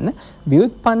අවම කරන්න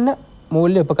ව්‍යුත්පන්න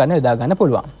මූල්‍ය උපකරණ යොදා ගන්න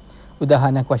පුළුවන්.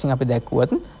 උදාහරණයක් වශයෙන් අපි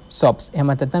දැක්වුවොත් SOPs එහෙම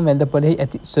නැත්නම් වෙළඳපොලෙහි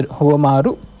ඇති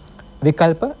හුවමාරු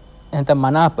විකල්ප නැත්නම්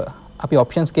මනාප අපි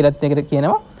options කියලා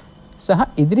කියනවා සහ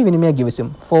ඉදිරි විනිමය ගිවිසුම්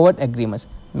forward agreements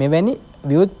මෙවැනි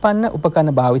ව්‍යුත්පන්න උපකරණ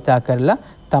භාවිතා කරලා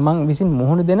තමන් විසින්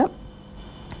මුහුණ දෙන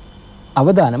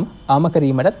අවදානම ආම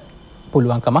කිරීමටත්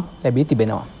පුළුවන්කමක් ලැබී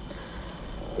තිබෙනවා.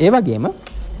 ඒ වගේම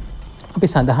අපි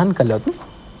සඳහන් කළොත්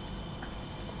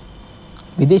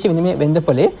විදේශ විනිමය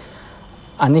වෙළඳපොලේ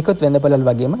අනිකුත් වෙළඳපොළ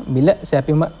වගේම මිල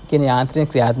සැපයීම කියන යාන්ත්‍රණය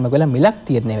ක්‍රියාත්මක වෙලා මිලක්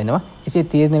තීරණය වෙනවා. එසේ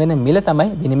තීරණය වෙන මිල තමයි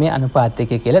විනිමය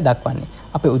අනුපාතයක කියලා දක්වන්නේ.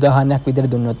 අපි උදාහරණයක්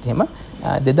විදිහට දුන්නොත් එහෙම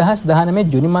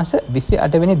 2019 ජුනි මාස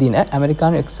 28 වෙනි දින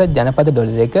ඇමරිකානු එක්සත් ජනපද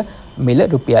ඩොලරයක මිල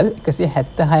රුපියල්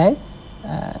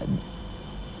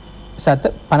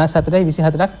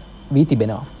 176.54ක් වී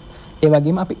තිබෙනවා. ඒ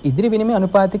වගේම අපි ඉදිරි විනිමය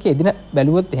අනුපාතකයේ එදින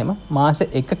බැලුවොත් එහෙම මාස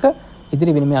 1ක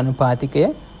ඉදිරි විනිමය අනුපාතිකය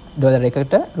ඩොලර්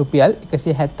එකකට රුපියල්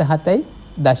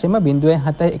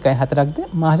 177.0714ක්ද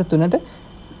මාස 3ට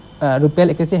රුපියල්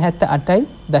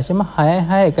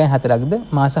 178.6614ක්ද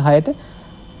මාස 6ට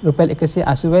රුපියල්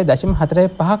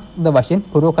 180.45ක්ද වශයෙන්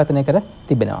පුරෝකථනය කර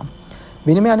තිබෙනවා.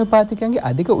 විනිමය අනුපාතිකයන්ගේ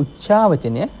අධික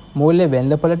උච්චාවචනය මූල්‍ය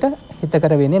වෙළඳපොළට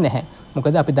හිතකර වෙන්නේ නැහැ.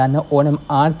 මොකද අපි දන්න ඕනම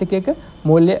ආර්ථිකයක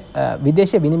මූල්‍ය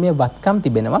විදේශ විනිමය වත්කම්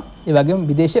තිබෙනවා. ඒ වගේම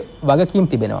විදේශ වගකීම්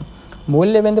තිබෙනවා.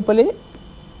 මූල්‍ය වෙළඳපොලේ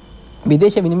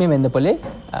විදේශ විනිමය වෙළඳපොලේ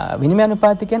විනිමය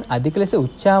අනුපාතිකයන් අධික ලෙස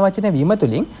උච්චාවචන වීම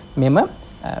තුළින් මෙම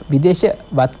විදේශ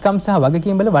වත්කම් සහ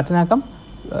වගකීම් වල වටිනාකම්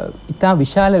ඉතා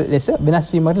විශාල ලෙස වෙනස්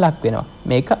වීමකට ලක් වෙනවා.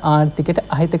 මේක ආර්ථිකයට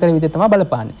අහිතකර විදිහට තමයි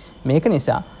බලපාන්නේ. මේක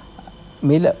නිසා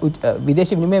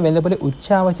විදේශ විනිමය වෙළඳපොලේ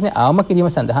උච්චාවචනය අවම කිරීම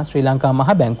සඳහා ශ්‍රී ලංකා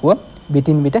මහා බැංකුව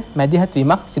විටින් විට මැදිහත්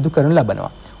වීමක් සිදු කරනු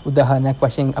ලබනවා. උදාහරණයක්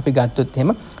වශයෙන් අපි ගත්තොත් එහෙම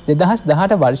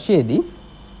 2018 වර්ෂයේදී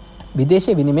විදේශ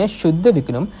විනිමය ශුද්ධ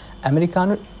විකුණුම්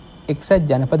ඇමරිකානු එක්සත්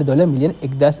ජනපද ඩොලර් මිලියන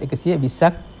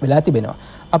 1120ක් වෙලා තිබෙනවා.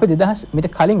 අපි 2000 මීට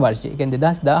කලින් වර්ෂයේ කියන්නේ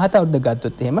 2017 අවුරුද්ද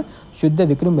ගත්තොත් එහෙම ශුද්ධ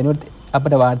විකුණුම් වෙනුවට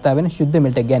අපට වාර්තා වෙන ශුද්ධ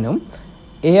මිලට ගැනුම්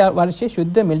ඒ වර්ෂයේ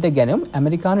ශුද්ධ මිලට ගැනුම්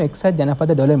ඇමරිකානු එක්සත් ජනපද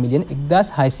ඩොලර් මිලියන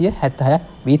 1676ක්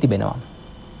වී තිබෙනවා.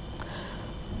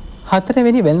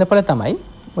 හතරවෙනි වෙළඳපොළ තමයි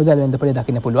මුදල් වෙළඳපොළේ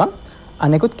දකින්න පුළුවන්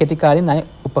අනෙකුත් කෙටි කාලීන ණය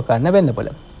උපකරණ වෙළඳපොළ.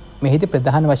 මෙහිදී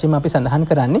ප්‍රධාන වශයෙන් අපි සඳහන්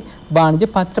කරන්නේ වාණිජ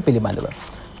පත්‍ර පිළිබඳව.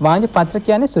 වාණිජ පත්‍ර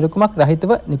කියන්නේ සුරුකුමක්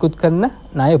රහිතව නිකුත් කරන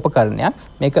ණය උපකරණයක්.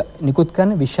 මේක නිකුත්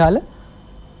කරන විශාල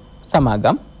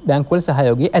සමාගම් බැංකුවල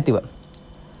සහයෝගය ඇතිව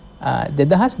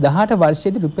 2018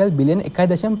 වර්ෂයේදී රුපියල් බිලියන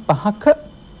 1.5ක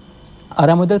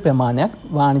අරමුදල් ප්‍රමාණයක්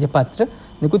වාණිජ පත්‍ර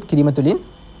නිකුත් කිරීම තුළින්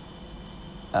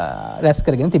රැස්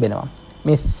කරගෙන තිබෙනවා.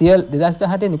 මේ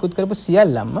 2018 නිකුත් කරපු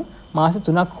සියල්ලම මාස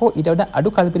 3ක් හෝ ඊට වඩා අඩු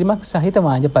කල්පිරීමක් සහිත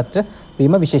වාණිජ පත්‍ර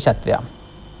වීම විශේෂත්වයක්.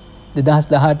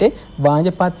 2018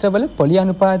 වාණිජ පත්‍රවල පොලි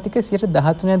අනුපාතික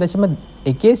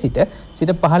 13.1 සිට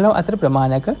 15 අතර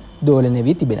ප්‍රමාණයක දෝලනය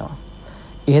වී තිබෙනවා.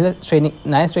 ඉහළ ශ්‍රේණි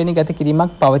ණය ශ්‍රේණිගත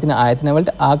කිරීමක් පවතින ආයතනවලට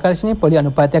ආකර්ෂණීය පොලි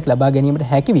අනුපාතයක් ලබා ගැනීමට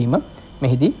හැකියවීම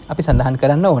මෙහිදී අපි සඳහන්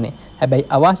කරන්න ඕනේ. හැබැයි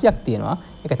අවාසියක් තියෙනවා.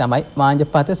 ඒක තමයි වාණිජ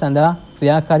පත්‍ර සඳහා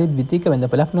ක්‍රියාකාරී ද්විතීයික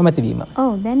වෙළඳපොළක් නොමැතිවීම.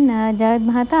 ඔව් දැන් ජයත්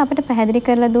මහතා අපිට පැහැදිලි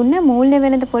කරලා දුන්න මූල්‍ය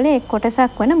වෙළඳපොලේ එක්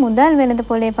කොටසක් වන මුදල්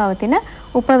වෙළඳපොලේ පවතින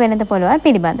උප වෙළඳපොළවල්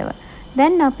පිළිබඳව.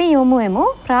 දැන් අපි යොමු වෙමු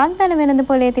ප්‍රාග්ධන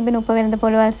වෙළඳපොලේ තිබෙන උප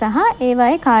වෙළඳපොළවල් සහ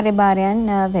ඒවායේ කාර්යභාරයන්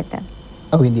වෙත.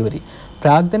 ඔව් ඉන්දිවරි.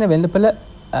 ප්‍රාග්ධන වෙළඳපොළ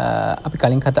අපි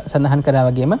කලින් සඳහන් කරා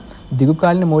වගේම දිගු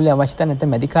කාලින මූල්‍ය අවශ්‍යතා නැත්නම්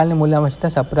මැදි කාලින මූල්‍ය අවශ්‍යතා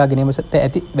සපුරා ගැනීමට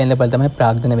ඇති වෙළඳපොළ තමයි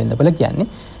ප්‍රාග්ධන වෙළඳපොළ කියන්නේ.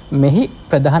 මෙහි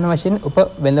ප්‍රධාන වශයෙන් උප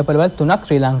වෙළඳපොළවල් තුනක්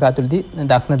ශ්‍රී ලංකාව තුළදී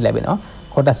දක්නට ලැබෙනවා.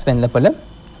 කොටස් වෙළඳපොළ,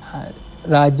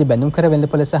 රාජ්‍ය බැඳුම් කර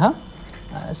වෙළඳපොළ සහ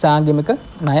සාංගමික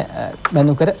ණය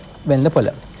බැඳුම් කර වෙළඳපොළ.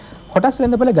 කොටස්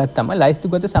වෙළඳපොළ ගත්තම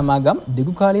ලයිස්තුගත සමාගම්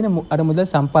දිගු කාලින අරමුදල්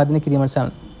සම්පාදනය කිරීම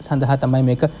සඳහා තමයි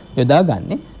මේක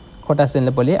යොදාගන්නේ. කොටස්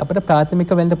වෙළඳපොලේ අපට ප්‍රාථමික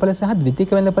වෙළඳපොළ සහ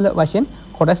ද්විතීයික වෙළඳපොළ වශයෙන්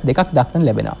කොටස් දෙකක් දක්නට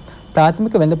ලැබෙනවා.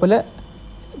 ප්‍රාථමික වෙළඳපොළ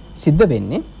සිද්ධ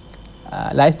වෙන්නේ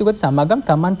ලයිස්තුගත සමාගම්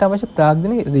තමන්ට අවශ්‍ය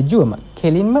ප්‍රාග්ධන ඍජුවම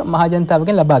කෙලින්ම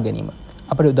මහජනතාවගෙන් ලබා ගැනීම.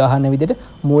 අපිට උදාහරණ විදිහට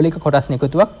මූලික කොටස්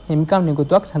නිකුතුවක්, හිමිකම්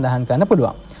නිකුතුවක් සඳහන් කරන්න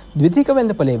පුළුවන්. ද්විතීයික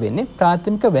වෙළඳපොලේ වෙන්නේ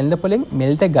ප්‍රාථමික වෙළඳපොලෙන්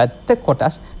මෙල්ට ගත්ත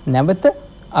කොටස් නැවත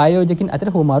ආයෝජකින් අතර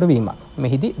හුවමාරු වීමක්.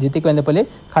 මෙහිදී ද්විතීයික වෙළඳපොලේ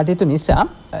කටයුතු නිසා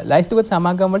ලයිස්තුගත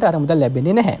සමාගම් වලට අරමුදල්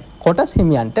ලැබෙන්නේ නැහැ. කොටස්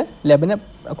හිමියන්ට ලැබෙන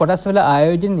කොටස් වල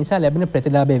ආයෝජන නිසා ලැබෙන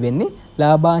ප්‍රතිලාභය වෙන්නේ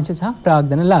ලාභාංශ සහ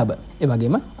ප්‍රාග්ධන ලාභ. ඒ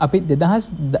වගේම අපි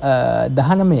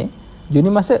 2019 ජුනි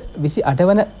මාස 28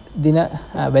 වන දින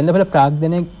වෙළඳපොළ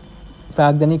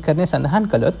ප්‍රාග්ධනීකරණය සඳහන්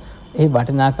කළොත් එහි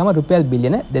වටිනාකම රුපියල්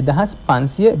බිලියන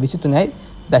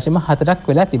 2523.4ක්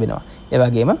වෙලා තිබෙනවා. ඒ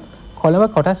වගේම කොළඹ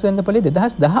කොටස් වෙළඳපොලේ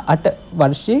 2018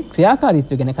 වර්ෂයේ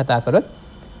ක්‍රියාකාරීත්වය ගැන කතා කරොත්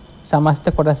සමස්ත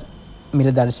කොටස් මිල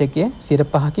දර්ශකයේ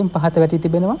 5%කින් පහත වැටී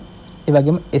තිබෙනවා. ඒ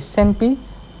වගේම S&P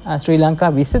ශ්‍රී ලංකා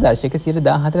 20 දර්ශකයේ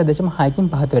 14.6කින්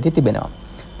පහත වැටී තිබෙනවා.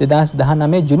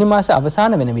 2019 ජුනි මාස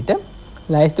අවසාන වෙන විට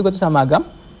ලයිස්තුගත සමාගම්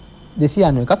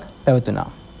 291ක් පැවතුණා.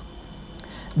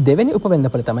 දෙවෙනි උප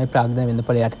වෙළඳපොළ තමයි ප්‍රාග්ධන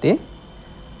වෙළඳපොළ යටතේ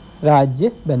රාජ්‍ය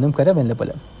බැඳුම් කර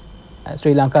වෙළඳපොළ.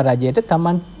 ශ්‍රී ලංකා රජයට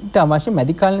තමන්ට අවශ්‍ය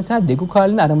මැදි කාලින සහ දිගු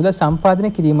කාලින අරමුදල් සම්පාදනය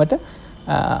කිරීමට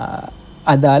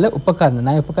අදාළ උපකරණ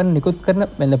ණය උපකරණ නිකුත් කරන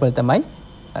වෙළඳපොළ තමයි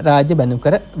රාජ්‍ය බැඳුම්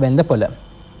කර වෙළඳපොළ.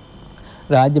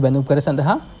 රාජ්‍ය බැඳුම් කර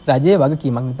සඳහා රජයේ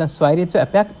වගකීමක් නැත්නම් ස්වෛරීත්ව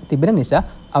අපයක් තිබෙන නිසා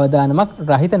අවදානමක්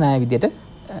රහිත ණය විදියට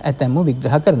ඇතැම්මු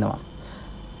විග්‍රහ කරනවා.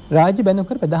 රාජ්‍ය බැඳුම්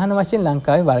කර ප්‍රධාන වශයෙන්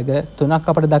ලංකාවේ වර්ග 3ක්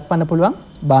අපට දක්වන්න පුළුවන්.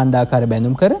 භාණ්ඩාකාර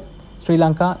බැඳුම් කර, ශ්‍රී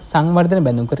ලංකා සංවර්ධන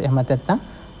බැඳුම් කර, එහෙම නැත්නම්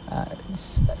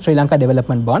ශ්‍රී ලංකා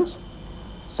ඩෙවලොප්මන්ට් බොන්ඩ්ස්,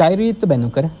 ස්වෛරීත්ව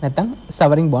බැඳුම් කර නැත්නම්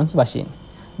සවරින් බොන්ඩ්ස් වශයෙන්.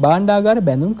 භාණ්ඩාගාර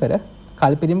බැඳුම් කර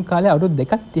කල්පිරීම කාලය අවුරුදු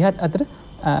 2ක් 30ක් අතර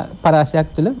පරාසයක්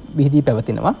තුළ විහිදී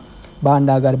පැවතිනවා.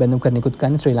 භාණ්ඩාගාර බැඳුම් කර නිකුත්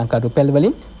කරන ශ්‍රී ලංකා රුපියල්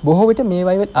වලින් බොහෝ විට මේ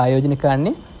වයිවල් ආයෝජනය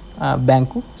කරන්නේ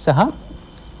බැංකු සහ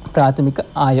ප්‍රාථමික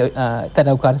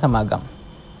තරවකාර සමාගම්.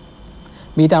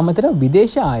 මීට අමතරව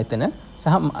විදේශ ආයතන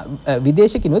සහ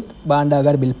විදේශිකිනුත්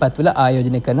භාණ්ඩාගාර බිල්පත්වල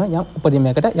ආයෝජනය කරන යම්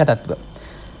උපරිමයකට යටත්ව.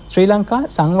 ශ්‍රී ලංකා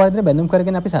සංවර්ධන බැඳුම්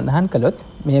කරගෙන අපි සඳහන් කළොත්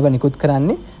මේව නිකුත්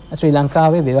කරන්නේ ශ්‍රී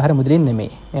ලංකාවේ ව්‍යවහාර මුදලින්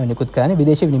නෙමෙයි. මේව නිකුත් කරන්නේ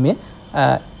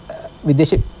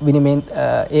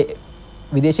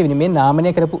විදේශ විනිමය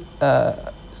නාමනය කරපු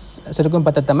සුරුකුම්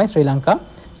පත තමයි ශ්‍රී ලංකා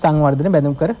සංවර්ධන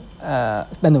බැඳුම්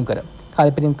කර.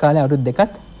 කාලපරිම කාලය අවුරුදු 2ක්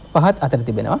 5ක් අතර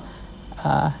තිබෙනවා.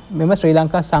 මෙම ශ්‍රී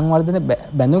ලංකා සංවර්ධන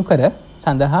බැඳුම් කර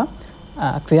සඳහා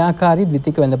ක්‍රියාකාරී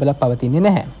ද්විතීයික වෙළඳපොළක් පවතින්නේ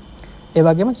නැහැ. ඒ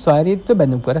වගේම ස්වෛරීත්ව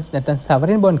බැඳුම් කර නැත්නම්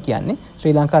සවරින් බොන්ඩ් කියන්නේ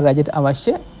ශ්‍රී ලංකා රජයට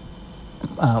අවශ්‍ය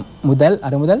මුදල්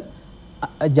අරමුදල්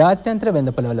ජාත්‍යන්තර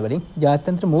වෙළඳපොළවල වලින්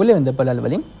ජාත්‍යන්තර මූල්‍ය වෙළඳපොළවල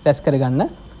වලින්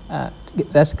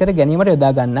රැස් කර ගැනීමට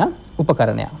යොදා ගන්නා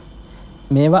උපකරණයක්.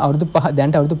 මේවා අවුරුදු 5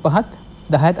 දැනට අවුරුදු 5ත්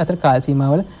 10ත් අතර කාල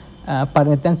සීමාවල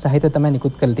පරිණතයන් සහිතව තමයි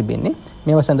නිකුත් කරලා තිබෙන්නේ.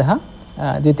 මේවා සඳහා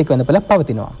ද්විතීයික වෙළඳපොළ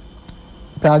පවතිනවා.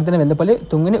 ප්‍රාග්ධන වෙළඳපොළේ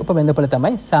තුන්වෙනි උප වෙළඳපොළ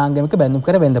තමයි සාංගමික බැඳුම්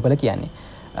කර වෙළඳපොළ කියන්නේ.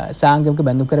 සාංගමික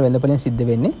බැඳුම් කර වෙළඳපොළෙන් සිද්ධ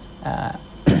වෙන්නේ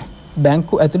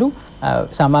බැංකු ඇතුළු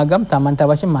සමාගම් තමන්ට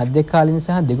අවශ්‍ය මධ්‍යකාලීන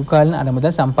සහ දිගුකාලීන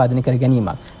අරමුදල් සම්පාදනය කර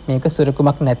ගැනීමක්. මේක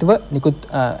සුරකුමක් නැතුව නිකුත්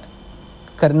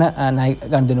කරන ණය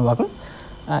ගනුදෙනුවක්.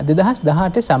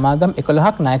 2018 සමාගම්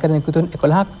 11ක් ණයකර නිකුතුන්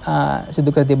 11ක් සිදු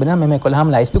කර තිබෙනවා. මෙම 11ම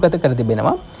ලයිස්තුගත කර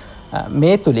තිබෙනවා.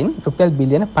 මේ තුලින් රුපියල්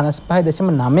බිලියන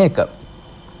 55.9ක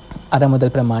අරමුදල්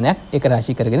ප්‍රමාණයක් ඒක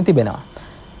රාශී කරගෙන තිබෙනවා.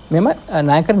 මෙම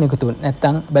ණයකර නිකුතුන්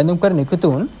නැත්නම් බැඳුම් කර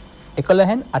නිකුතුන්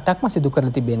 11න් 8ක්ම සිදු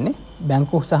කරලා තිබෙන්නේ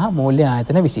බැංකු සහ මූල්‍ය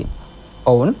ආයතන විසින්.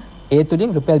 ඔවුන් ඒ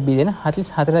තුලින් රුපියල් බිලියන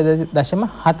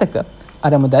 44.7ක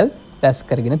අරමුදල් රැස්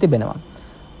කරගෙන තිබෙනවා.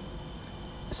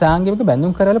 සාංගමික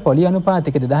බැඳුම් කරවල පොලි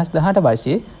අනුපාතික 2018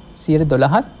 වර්ෂයේ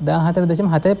 12ත්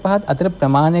 14.75 අතර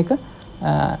ප්‍රමාණයක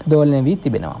දෝලනය වී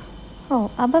තිබෙනවා. ඔව්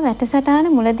අබ වැටසටහන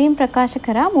මුලදීම ප්‍රකාශ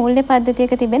කරා මූල්‍ය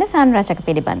පද්ධතියක තිබෙන සංරචක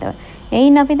පිළිබඳව.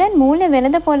 එයින් අපි දැන් මූල්‍ය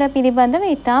වෙළඳපොළ පිළිබඳව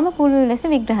ඉතාම පුළුල් ලෙස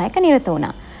විග්‍රහයක නිරත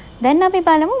වුණා. දැන් අපි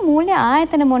බලමු මූල්‍ය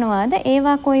ආයතන මොනවාද?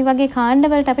 ඒවා කොයි වගේ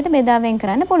කාණ්ඩවලට අපිට බෙදා වෙන්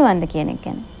කරන්න පුළුවන්ද කියන එක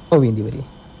ගැන. ඔව් ඉන්දිවරි.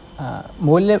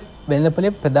 මූල්‍ය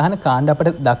වෙළඳපොළේ ප්‍රධාන කාණ්ඩ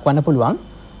අපිට දක්වන්න පුළුවන්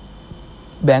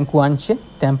බැංකු අංශ,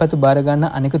 තැන්පතු බාර ගන්න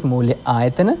අනෙකුත් මූල්‍ය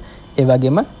ආයතන, ඒ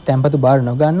වගේම තැන්පතු බාර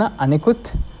නොගන්න අනෙකුත්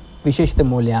විශේෂිත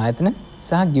මූල්‍ය ආයතන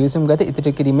සහ ගිවිසුම් ගත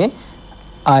ඉදිරි කිරීමේ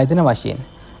ආයතන වශයෙන්.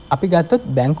 අපි ගත්තොත්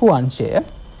බැංකු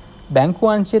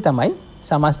අංශය තමයි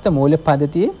සමස්ත මූල්‍ය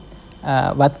පද්ධතියේ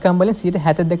වත්කම් වලින්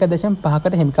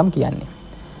 72.5කට හිමිකම් කියන්නේ.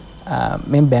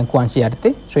 මේ බැංකු අංශය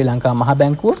යටතේ ශ්‍රී ලංකා මහා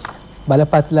බැංකුව,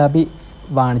 බලපත්‍රලාභී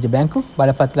වාණිජ බැංකු,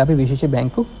 බලපත්‍රලාභී විශේෂ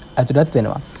බැංකු ඇතුළත්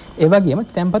වෙනවා. ඒ වගේම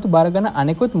තැන්පතු බාර ගන්න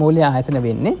අනෙකුත් මූල්‍ය ආයතන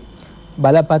වෙන්නේ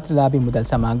බලපත්‍රලාභී මුදල්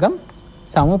සමාගම්,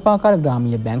 සමෝපකාර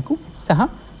ග්‍රාමීය බැංකු සහ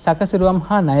සකසුරුවම්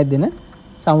හා ණය දෙන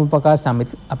සමෝපකාර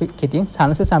සමිති, අපි කෙටියෙන්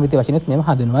සනස සමිති වශයෙන්ත් මේව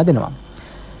හඳුන්වා දෙනවා.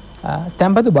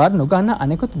 තැන්පතු බාර නොගන්න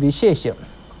අනෙකුත් විශේෂ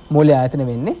මූල්‍ය ආයතන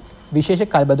වෙන්නේ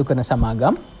විශේෂ කල්බදු කරන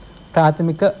සමාගම්,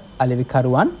 ප්‍රාථමික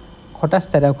අලෙවිකරුවන්, කොටස්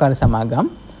තැරවකාර සමාගම්,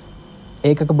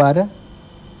 ඒකක බාර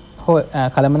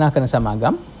කළමනාකරන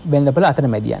සමාගම්, වෙළඳපොළ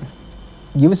අතරමැදියන්.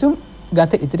 ගිවිසුම්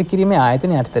ගත ඉදිරි කිරීමේ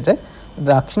ආයතන යටතට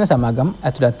රක්ෂණ සමාගම්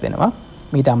ඇතුළත් වෙනවා.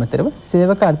 මීට අමතරව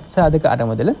සේවක අර්ථසාධක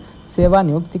අරමුදල, සේවා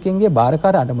නියුක්තිකයන්ගේ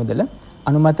බාරකාර අරමුදල,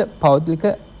 අනුමත පෞද්ගලික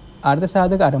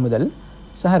අර්ථසාධක අරමුදල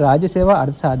සහ රාජ්‍ය සේවා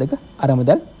අර්ථසාධක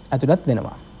අරමුදල් ඇතුළත්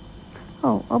වෙනවා.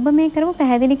 ඔව් ඔබ මේ කරපු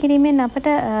පැහැදිලි කිරීමෙන් අපට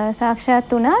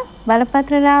සාක්ෂාත් වුණා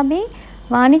බලපත්‍රලාභී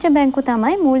වාණිජ බැංකු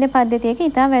තමයි මූල්‍ය පද්ධතියක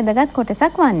ඉතා වැදගත්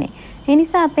කොටසක් වන්නේ. ඒ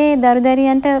නිසා අපේ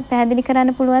දරුදැරියන්ට පැහැදිලි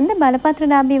කරන්න පුළුවන් ද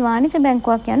බලපත්‍රලාභී වාණිජ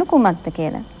බැංකුවක් යනු කුමක්ද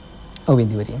කියලා? ඔව්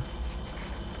ඉන්දිවරිය.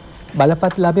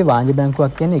 බලපත්‍රලාභී වාණිජ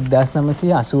බැංකුවක් කියන්නේ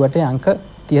 1988 අංක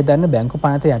 30 දරන බැංකු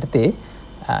පනත යටතේ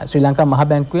ශ්‍රී ලංකා මහා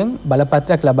බැංකුවෙන්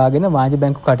බලපත්‍රයක් ලබාගෙන වාණිජ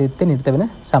බැංකු කටයුත්තේ නිරත වෙන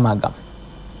සමාගම්.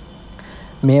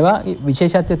 මේවා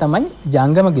විශේෂත්වය තමයි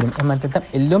ජංගම ගිණුම් එහෙම නැත්නම්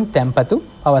එල්ලුම් තැන්පතු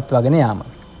පවත්වාගෙන යාම.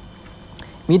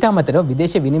 මීට අමතරව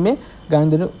විදේශ විනිමය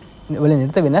ගනුදෙනු වල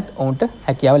නිරත වෙනත් ඔවුන්ට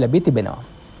හැකියාව ලැබී තිබෙනවා.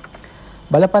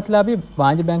 බලපත්‍රලාභී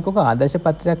වාණිජ බැංකුවක ආදර්ශ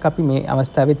පත්‍රයක් අපි මේ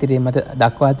අවස්ථාවේ තිරේ මත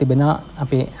දක්වා තිබෙනවා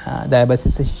අපේ දයාබස්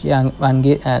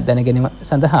ශිෂ්‍යයන්ගේ දැනගැනීම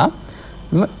සඳහා.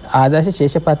 මෙම ආදර්ශ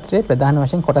ශේෂ පත්‍රයේ ප්‍රධාන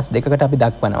වශයෙන් කොටස් දෙකකට අපි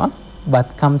දක්වනවා.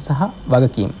 වත්කම් සහ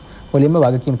වගකීම්. මුලින්ම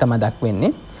වගකීම් තමයි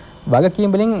දක්වන්නේ. වගකීම්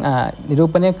වලින්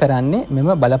නිරූපණය කරන්නේ මෙම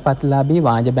බලපත්‍රලාභී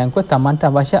වාණිජ බැංකුව තමන්ට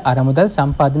අවශ්‍ය අරමුදල්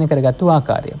සම්පාදනය කරගත්තු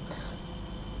ආකාරය.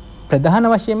 ප්‍රධාන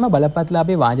වශයෙන්ම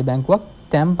බලපත්‍රලාභී වාණිජ බැංකුවක්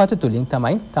තැන්පතු තුලින්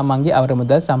තමයි තමන්ගේ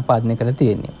අරමුදල් සම්පාදනය කරලා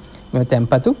තියෙන්නේ. මේ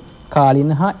තැන්පතු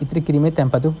කාලීන හා ඉතිරි කිරීමේ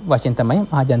තැන්පතු වශයෙන් තමයි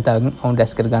මහා ජනතාවගෙන් ඔවුන්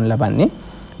රැස් කර ගන්න ලබන්නේ.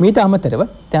 මීට අමතරව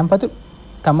තැන්පතු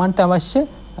තමන්ට අවශ්‍ය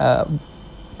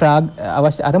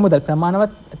අරමුදල්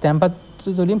ප්‍රමාණවත්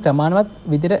තැන්පතු තුලින් ප්‍රමාණවත්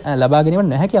විදිහට ලබා ගැනීම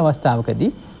නොහැකි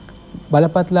අවස්ථාවකදී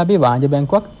බලපත්‍රලාභී වාණිජ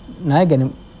බැංකුවක් ණය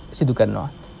ගැනීම සිදු කරනවා.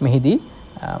 මෙහිදී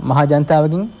මහා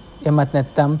ජනතාවගෙන් එමත්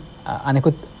නැත්නම්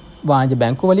අනෙකුත් වාණිජ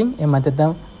බැංකු වලින් එමත්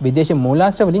නැත්නම් විදේශ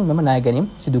මූලාශ්‍ර වලින් මෙම ණය ගැනීම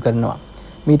සිදු කරනවා.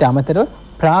 මීට අමතරව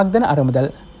ප්‍රාග්ධන අරමුදල්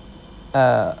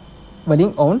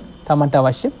වලින් ඔවුන් තමන්ට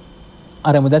අවශ්‍ය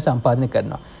අරමුදල් සම්පාදනය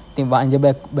කරනවා. ඉතින් වාණිජ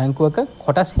බැංකුවක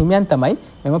කොටස් හිමියන් තමයි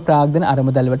මෙම ප්‍රාග්ධන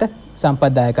අරමුදල් වලට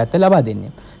සම්පත්දායකත්වය ලබා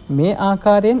දෙන්නේ. මේ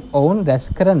ආකාරයෙන් ඔවුන් රැස්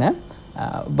කරන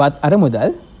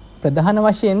අරමුදල් ප්‍රධාන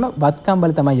වශයෙන්ම වත්කම්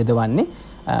වල තමයි යොදවන්නේ.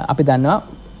 අපි දන්නවා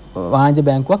වාණිජ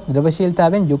බැංකුවක්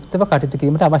ද්‍රවශීලතාවෙන් යුක්තව කටයුතු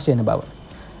කිරීමට අවශ්‍ය වෙන බව.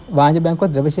 වාණිජ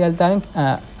බැංකුව ද්‍රව්‍යශීලතාවෙන්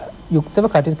යුක්තව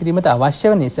කටයුතු කිරීමට අවශ්‍ය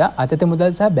වන නිසා අතීත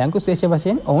මුදල් සහ බැංකු ශ්‍රේෂ්ඨ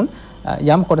වශයෙන් ඔවුන්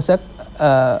යම් කොටසක්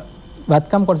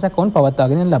වත්කම් කොටසක් ඔවුන්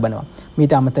පවත්වාගෙන ලබනවා.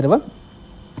 මීට අමතරව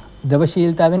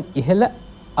ද්‍රව්‍යශීලතාවෙන් ඉහළ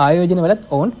ආයෝජනවලත්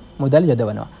ඔවුන් මුදල්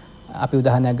යොදවනවා. අපි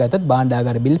උදාහරණයක් ගත්තොත්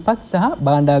භාණ්ඩාගාර බිල්පත් සහ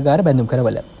භාණ්ඩාගාර බැඳුම්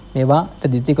කරවල මේවාට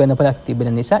ද්විතීයික වෙනපළක්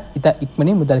තිබෙන නිසා ඉතා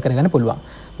ඉක්මනින් මුදල් කරගන්න පුළුවන්.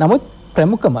 නමුත්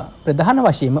ප්‍රමුඛම ප්‍රධාන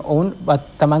වශයෙන්ම ඔවුන්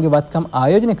තමන්ගේ වත්කම්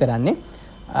ආයෝජනය කරන්නේ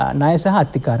ණය සහ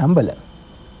අත්තිකාරම් වල.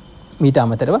 මීට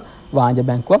අමතරව වාණිජ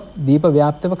බැංකුවක් දීප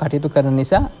ව්‍යාප්තව කටයුතු කරන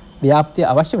නිසා ව්‍යාප්තිය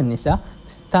අවශ්‍ය වෙන නිසා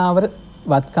ස්ථාවර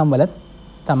වත්කම් වලත්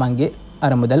තමන්ගේ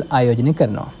අරමුදල් ආයෝජනය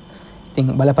කරනවා. ඉතින්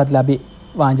බලපත්ලාභී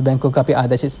වාණිජ බැංකුවක අපි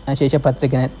ආදර්ශ ශේෂ පත්‍රය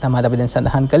ගැන තමයි අපි දැන්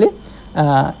සඳහන් කළේ.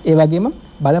 ඒ වගේම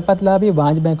බලපත්ලාභී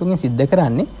වාණිජ බැංකුවකින් සිද්ධ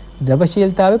කරන්නේ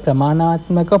ද්‍රව්‍යශීලතාවේ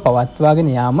ප්‍රමාණාත්මකව පවත්වාගෙන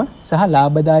යාම සහ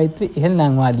ලාභදායීත්වය ඉහළ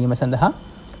නංවා දීම සඳහා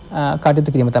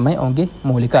කටයුතු කිරීම තමයි ඔවුන්ගේ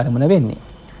මූලික අරමුණ වෙන්නේ.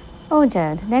 ඔව්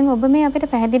ජයද. දැන් ඔබ මේ අපිට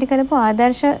පැහැදිලි කරපු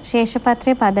ආදර්ශ ශේෂ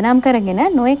පත්‍රය පදනම් කරගෙන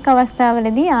නොඑක්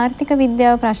අවස්ථාවලදී ආර්ථික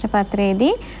විද්‍යාව ප්‍රශ්න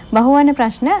පත්‍රයේදී බහුවර්ණ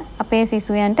ප්‍රශ්න අපේ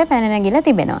සිසුයන්ට පැන නැගිලා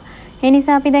තිබෙනවා. ඒ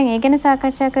නිසා අපි දැන් ඒ ගැන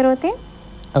සාකච්ඡා කරොත්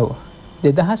ඔව්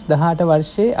 2018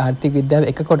 වර්ෂයේ ආර්ථික විද්‍යාව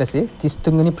එක කොටසේ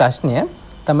 33 වෙනි ප්‍රශ්නය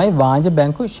තමයි වාණිජ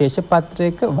බැංකු ශේෂ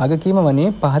පත්‍රයක වගකීම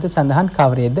වනුයේ පහත සඳහන්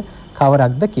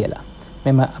කවරක්ද කියලා.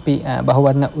 මෙම අපි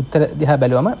බහුවර්ණ උත්තර දිහා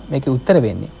බැලුවම මේකේ උත්තර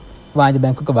වෙන්නේ වාණිජ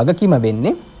බැංකුවක වගකීම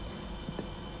වෙන්නේ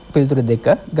පිළිතුරු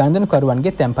 2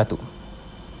 ගනුදෙනුකරුවන්ගේ තැන්පතු.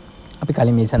 අපි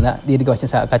කලින් මේ සඳහා දීර්ඝ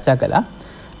වශයෙන් සාකච්ඡා කළා.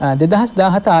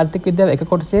 2017 ආර්ථික විද්‍යාව එක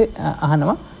කොටසේ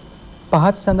අහනවා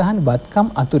පහත සඳහන් වත්කම්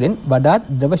අතුරෙන් වඩාත්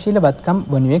ද්‍රවශීල වත්කම්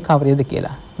වනුයේ කවරේද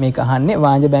කියලා. මේක අහන්නේ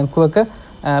වාණිජ බැංකුවක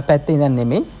පැත්තේ ඉඳන්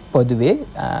නෙමෙයි පොදුවේ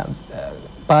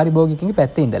පාරිභෝගිකයන්ගේ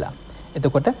පැත්තේ ඉඳලා.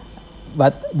 එතකොට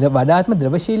වඩාත්ම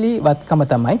ද්‍රවශීලී වත්කම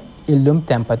තමයි ඉල්ලුම්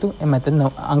තැන්පතු එමෙතන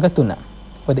අංග 3.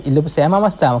 පොද ඉල්ලුම් සෑම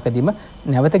අවස්ථාවකදීම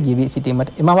නැවත ගෙවි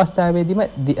සිටීමට එම අවස්ථාවේදීම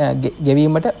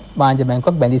ගෙවීමට වාණිජ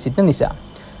බැංකුවක් බැඳී සිටින නිසා.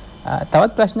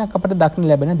 තවත් ප්‍රශ්නයක් අපට දක්න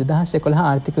ලැබෙන 2011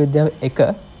 ආර්ථික විද්‍යාව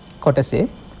 1 කොටසේ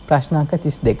ප්‍රශ්නාංක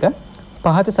 32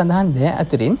 පහත සඳහන් දෑ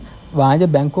අතුරින්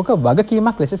වාණිජ බැංකුවක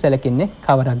වගකීමක් ලෙස සැලකෙන්නේ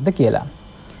කවරක්ද කියලා.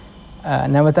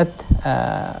 නැවතත්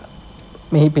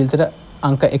මෙහි පිළිතුර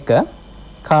අංක 1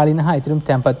 කාලීන හා ඉතිරිම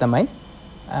තැන්පත් තමයි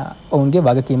ඔවුන්ගේ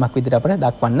වගකීමක් විදිහට අපට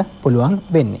දක්වන්න පුළුවන්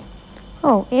වෙන්නේ.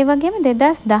 ඔව් ඒ වගේම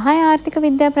 2010 ආර්ථික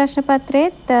විද්‍යා ප්‍රශ්න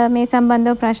පත්‍රයේත් මේ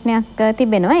සම්බන්ධව ප්‍රශ්නයක්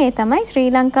තිබෙනවා. ඒ තමයි ශ්‍රී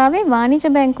ලංකාවේ වාණිජ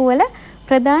බැංකුවල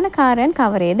ප්‍රධාන කාර්යයන්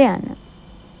කවරේද යන්න.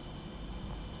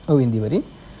 ඔව් ඉන්දිවරි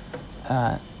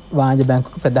වාණිජ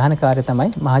බැංකුවක ප්‍රධාන කාර්යය තමයි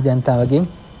මහ ජනතාවගෙන්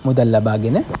මුදල්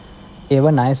ලබාගෙන ඒව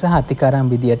ණය සහ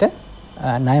අතිකාරම් විදියට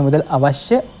ණය මුදල්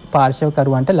අවශ්‍ය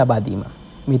පාර්ශවකරුවන්ට ලබා දීම.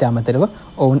 මීට අමතරව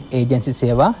ඔවුන් ඒජන්සි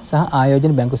සේවා සහ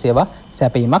ආයෝජන බැංකු සේවා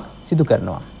සැපයීමක් සිදු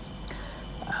කරනවා.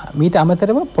 මීට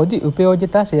අමතරව පොදු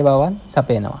උපයෝජිතා සේවාවන්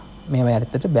සපයනවා. මේවා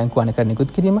යටතට බැංකු අනකර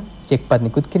නිකුත් කිරීම, චෙක්පත්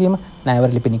නිකුත් කිරීම, ණයවර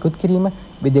ලිපි නිකුත් කිරීම,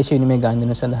 විදේශ විනිමය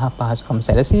ගනුදෙනු සඳහා පහසුකම්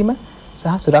සැලසීම සහ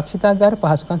සුරක්ෂිතාගාර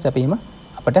පහසුකම් සැපයීම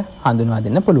අපට හඳුන්වා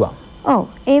දෙන්න පුළුවන්. ඔව්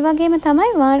ඒ වගේම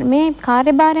තමයි මේ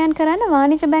කාර්යභාරයන් කරන්න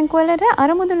වාණිජ බැංකුවලට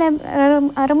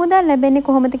අරමුදල් ලැබෙන්නේ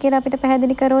කොහොමද කියලා අපිට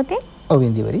පැහැදිලි කරොත් ඔව්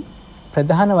ඉන්දිවරි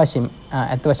ප්‍රධාන වශයෙන්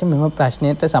අත් වශයෙන් මෙම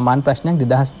ප්‍රශ්නයට සමාන ප්‍රශ්නයක්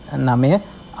 2009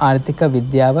 ආර්ථික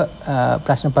විද්‍යාව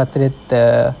ප්‍රශ්න පත්‍රයේත්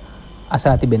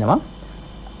අසා තිබෙනවා.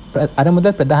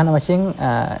 අරමුදල් ප්‍රධාන වශයෙන්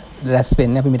රැස්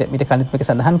වෙන්නේ අපි මිට කලින් මේක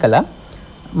සඳහන් කළා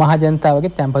මහ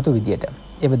ජනතාවගේ තැන්පතු විදියට.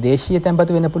 ඒව දේශීය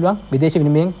තැන්පතු වෙන්න පුළුවන්, විදේශ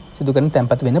විනිමයෙන් සිදු කරන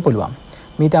තැන්පතු වෙන්න පුළුවන්.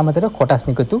 මීට අමතරව කොටස්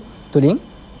නිකුතු තුලින්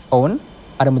ඔවුන්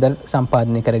අරමුදල්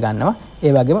සම්පාදනය කර ගන්නවා.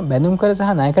 ඒ වගේම බැඳුම් කර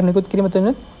සහ ණයකර නිකුත් කිරීම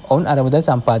තුලින් ඔවුන් අරමුදල්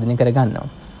සම්පාදනය කර ගන්නවා.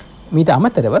 මීට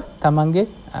අමතරව තමන්ගේ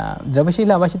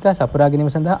ද්‍රවශීල අවශ්‍යතා සපුරා ගැනීම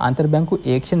සඳහා අන්තර් බැංකු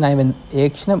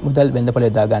ඒක්ෂණ මුදල් වෙළඳපොළ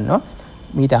යොදා ගන්නවා.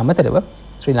 මීට අමතරව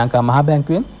ශ්‍රී ලංකා මහා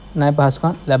බැංකුවෙන් ණය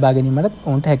පහසුකම් ලබා ගැනීමට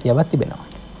ඔවුන්ට හැකියාවක් තිබෙනවා.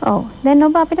 ඔව් දැන්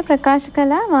ඔබ අපිට ප්‍රකාශ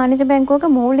කළා වාණිජ බැංකුවක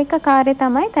මූලික කාර්යය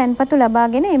තමයි තැන්පතු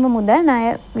ලබාගෙන එම මුදල්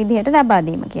ණය විදිහට ලබා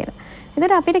දීම කියලා.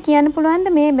 එතකොට අපිට කියන්න පුළුවන්ද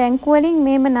මේ බැංකුව වලින්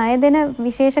මේම ණය දෙන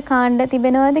විශේෂ කාණ්ඩ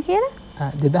තිබෙනවද කියලා?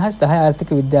 2010 ආර්ථික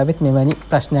විද්‍යාවෙත් මෙවැනි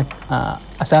ප්‍රශ්නයක්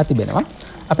අසා තිබෙනවා.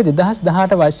 අපි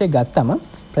 2018 වර්ෂයේ ගත්තම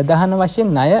ප්‍රධාන වශයෙන්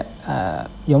ණය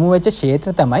යොමු වෙච්ච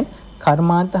ක්ෂේත්‍ර තමයි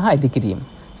කර්මාන්ත හා ඉදිකිරීම.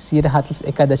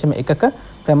 41.1ක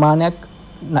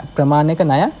ප්‍රමාණයක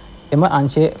ණය එම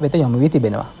අංශය වෙත යොමු වී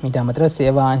තිබෙනවා. මීට අමතරව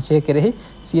සේවා අංශය කෙරෙහි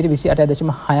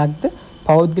 28.6ක්ද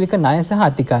පෞද්ගලික ණය සහ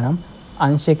අතිකාරම්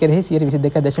අංශය කෙරෙහි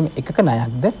 22.1ක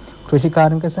ණයක්ද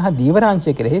කෘෂිකාර්මික සහ දීවර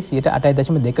අංශය කෙරෙහි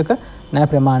 8.2ක ණය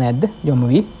ප්‍රමාණයක්ද යොමු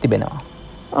වී තිබෙනවා.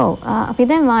 ඔව් අපි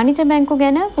දැන් වාණිජ බැංකුව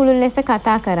ගැන පුළුල් ලෙස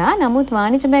කතා කරා. නමුත්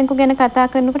වාණිජ බැංකුව ගැන කතා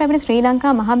කරනකොට අපිට ශ්‍රී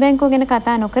ලංකා මහ බැංකුව ගැන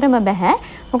කතා නොකරම බෑ.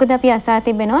 මොකද අපි අසා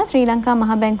තිබෙනවා ශ්‍රී ලංකා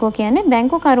මහ බැංකුව කියන්නේ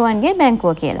බැංකුකරුවන්ගේ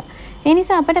බැංකුව කියලා. ඒ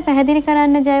නිසා අපිට පැහැදිලි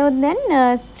කරන්න ජයොත් දැන්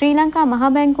ශ්‍රී ලංකා මහ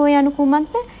බැංකුව යනු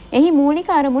කුමක්ද? එහි මූලික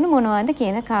අරමුණු මොනවාද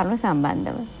කියන කාරණු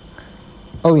සම්බන්ධව.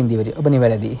 ඔව් ඉන්දිවරි ඔබ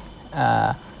නිවැරදි.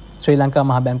 ශ්‍රී ලංකා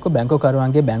මහ බැංකුව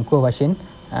බැංකුකරුවන්ගේ බැංකුව වශයෙන්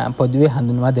පොදුවේ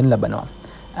හඳුන්වා දෙනු ලබනවා.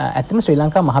 ඇත්තම ශ්‍රී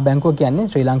ලංකා මහ බැංකුව කියන්නේ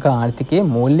ශ්‍රී ලංකා ආර්ථිකයේ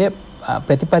මූල්‍ය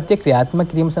ප්‍රතිපත්තිය ක්‍රියාත්මක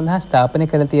කිරීම සඳහා ස්ථාපනය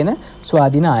කරලා තියෙන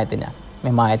ස්වාධීන ආයතනයක්.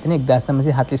 මේ ආයතනය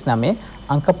 1949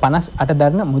 අංක 58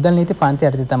 දරන මුදල් නීති පන්ති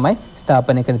යටතේ තමයි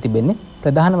ස්ථාපනය කර තිබෙන්නේ.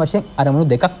 ප්‍රධාන වශයෙන් අරමුණු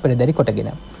දෙකක් පෙරදරි කොටගෙන.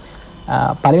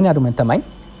 පළවෙනි අරමුණ තමයි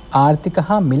ආර්ථික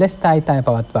හා මිල ස්ථායීතාවය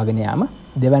පවත්වාගෙන යාම.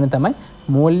 දෙවැනි තමයි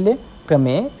මූල්‍ය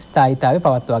ක්‍රමයේ ස්ථායීතාවය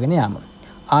පවත්වාගෙන යාම.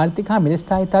 ආර්ථික හා මිල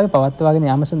ස්ථායීතාවය පවත්වාගෙන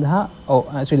යාම සඳහා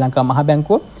ශ්‍රී ලංකා මහ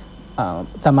බැංකුව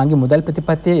තමන්ගේ මුදල්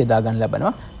ප්‍රතිපත්තිය යොදා ගන්න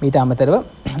ලබනවා. මීට අමතරව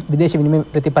විදේශ විනිමය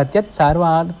ප්‍රතිපත්තියත්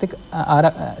සාර්වාර්ථික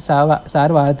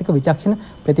විචක්ෂණ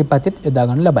ප්‍රතිපත්තියත් යොදා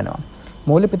ගන්න ලබනවා.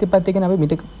 මූල්‍ය ප්‍රතිපත්තිය ගැන අපි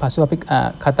මීට පසු අපි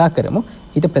කතා කරමු.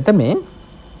 ඊට ප්‍රථමයෙන්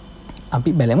අපි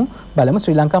බලමු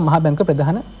ශ්‍රී ලංකා මහ බැංකුවේ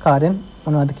ප්‍රධාන කාර්යයන්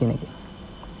මොනවද කියන එක.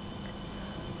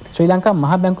 ශ්‍රී ලංකා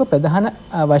මහ බැංකුව ප්‍රධාන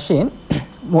වශයෙන්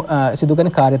සිදු කරන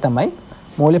කාර්යය තමයි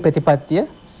මූල්‍ය ප්‍රතිපත්තිය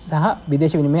සහ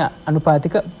විදේශ විනිමය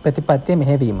අනුපාතික ප්‍රතිපත්තිය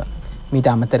මෙහෙයවීම. මීට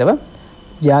අමතරව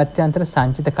ජාත්‍යන්තර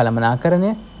සංචිත කළමනාකරණය,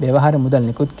 ව්‍යවහාර මුදල්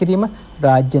නිකුත් කිරීම,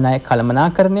 රාජ්‍ය ණය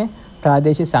කළමනාකරණය,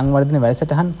 ප්‍රාදේශීය සංවර්ධන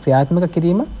වැඩසටහන් ක්‍රියාත්මක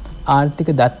කිරීම, ආර්ථික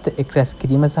දත්ත එක්රැස්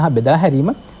කිරීම සහ බෙදා හැරීම,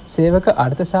 සේවක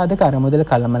අර්ථ සාධක අරමුදල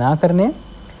කළමනාකරණය,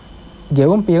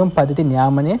 ගෙවුම් පියවුම් පද්ධති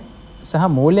නියාමනය සහ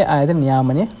මූල්‍ය ආයතන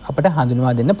නියාමනය අපට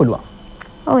හඳුන්වා දෙන්න පුළුවන්.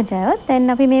 ඔව් ජයවත්. දැන්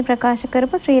අපි මේ ප්‍රකාශ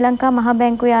කරපු ශ්‍රී ලංකා මහ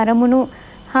බැංකුවේ අරමුණු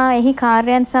හා එහි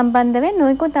කාර්යයන් සම්බන්ධයෙන්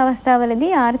නොයෙකුත් අවස්ථාවලදී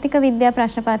ආර්ථික විද්‍යා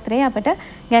ප්‍රශ්න පත්‍රයේ අපට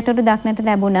ගැටලු දක්නට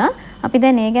ලැබුණා. අපි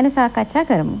දැන් ඒ ගැන සාකච්ඡා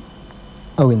කරමු.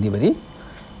 ඔව් ඉන්දිවරි.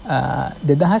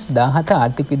 2017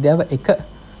 ආර්ථික විද්‍යාව 1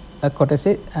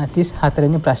 කොටසේ 34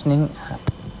 වෙනි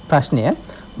ප්‍රශ්නය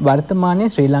වර්තමානයේ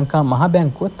ශ්‍රී ලංකා මහ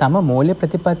බැංකුව තම මූල්‍ය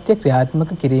ප්‍රතිපත්තිය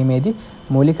ක්‍රියාත්මක කිරීමේදී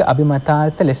මූලික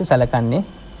අභිමතාර්ථ ලෙස සැලකන්නේ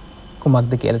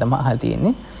කුමක්ද කියලා තමයි අහලා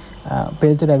තියෙන්නේ.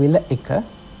 පිළිතුර ඇවිල්ලා 1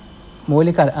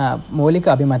 මූලික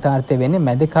අභිමතාර්ථය වෙන්නේ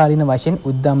මැදකාලීන වශයෙන්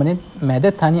උද්දමනයේ මැද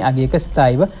තනි අගයක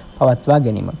ස්ථායීව පවත්වා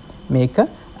ගැනීම. මේක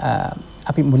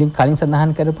අපි මුලින් කලින්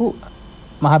සඳහන් කරපු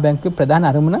මහ බැංකුවේ ප්‍රධාන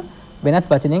අරමුණ වෙනත්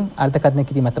වචනෙන් අර්ථකථන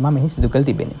කිරීම තමයි මෙහි සිදු කළ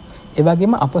තිබෙන්නේ. ඒ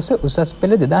වගේම අපොස උසස්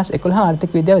පෙළ 2011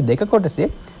 ආර්ථික විද්‍යාව 2 කොටසේ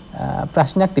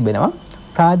ප්‍රශ්නයක් තිබෙනවා.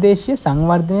 ප්‍රාදේශීය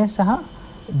සංවර්ධනය සහ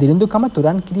දිරිඳුකම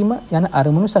තුරන් කිරීම යන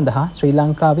අරමුණු සඳහා ශ්‍රී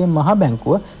ලංකාවේ මහ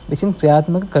බැංකුව විසින්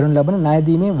ක්‍රියාත්මක කරනු ලබන ණය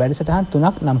දීමේ වැඩසටහන්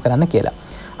 3ක් නම් කරන්න කියලා.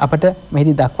 අපට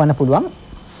මෙහිදී දක්වන්න පුළුවන්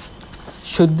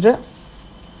ශුද්‍ර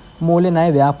මූල්‍ය ණය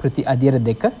ව්‍යාපෘති අධියර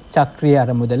 2 චක්‍රීය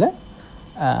අරමුදල,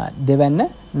 දෙවැන්න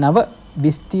නව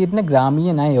විස්තීර්ණ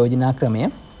ග්‍රාමීය ණය යෝජනා ක්‍රමය,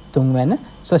 තුන්වැන්න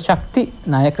ස්වශක්ති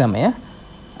ණය ක්‍රමය,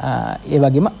 ඒ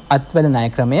වගේම අත්වල ණය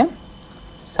ක්‍රමය,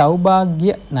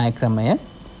 සෞභාග්‍ය ණය ක්‍රමය,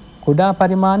 කුඩා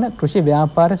පරිමාණ කෘෂි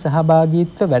ව්‍යාපාර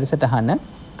සහභාගීත්ව වැඩසටහන,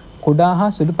 කුඩා හා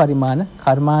සුළු පරිමාණ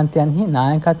කර්මාන්තයන්හි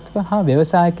නායකත්ව හා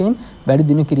ව්‍යවසායකයින් වැඩි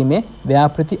දියුණු කිරීමේ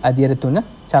ව්‍යාපෘති අධියර 3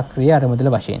 චක්‍රීය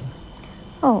අරමුදල වශයෙන්.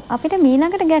 ඔව් අපිට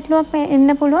ඊළඟට ගැටලුවක් එන්න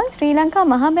පුළුවන් ශ්‍රී ලංකා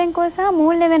මහ බැංකුව සහ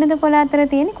මූල්‍ය වෙළඳපොළ අතර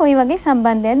තියෙන කොයි වගේ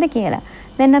සම්බන්ධයක්ද කියලා.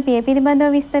 දැන් අපි මේ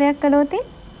පිළිබඳව විස්තරයක් කළොත්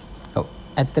ඔව්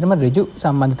ඇත්තටම ඍජු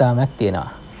සම්බන්ධතාවයක් තියෙනවා.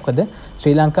 මොකද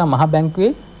ශ්‍රී ලංකා මහ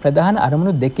බැංකුවේ ප්‍රධාන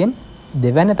අරමුණු දෙකෙන්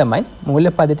දෙවැන්න තමයි මූල්‍ය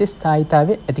පද්ධතියේ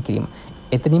ස්ථායීතාවය ඇති කිරීම.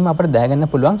 එතනින්ම අපට දැනගන්න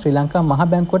පුළුවන් ශ්‍රී ලංකා මහ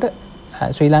බැංකුවට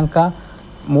ශ්‍රී ලංකා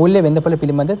මූල්‍ය වෙළඳපොළ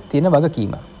පිළිබඳ තියෙන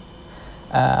වගකීම.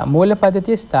 මූල්‍ය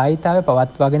පද්ධතියේ ස්ථායීතාවය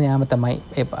පවත්වාගෙන යාම තමයි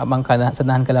මම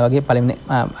සඳහන් කළා වගේ පළවෙනි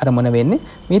අරමුණ වෙන්නේ.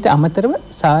 මීට අමතරව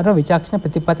සාර්ව විචක්ෂණ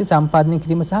ප්‍රතිපත්ති සම්පාදනය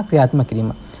කිරීම සහ ක්‍රියාත්මක කිරීම.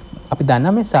 අපි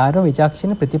දන්නා මේ සාර්ව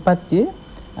විචක්ෂණ ප්‍රතිපත්තියේ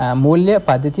මූල්‍ය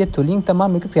පද්ධතිය තුලින් තමයි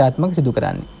මේක ක්‍රියාත්මක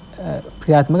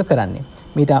කරන්නේ.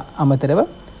 මීට අමතරව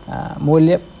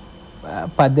මූල්‍ය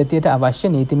පද්ධතියට අවශ්‍ය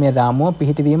නීතිමය රාමුව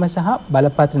පිහිටවීම සහ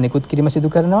බලපත්‍ර නිකුත් කිරීම සිදු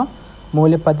කරනවා.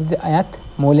 මූල්‍ය පද්ධතිය අයත්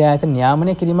මූල්‍ය ආයතන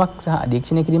නියාමනය කිරීමක් සහ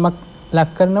අධීක්ෂණය කිරීමක් ලක්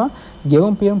කරනවා.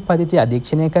 ගෙවුම් පියුම් පද්ධතිය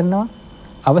අධීක්ෂණය කරනවා.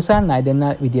 අවසාන ණය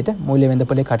දෙන්නා විදියට මූල්‍ය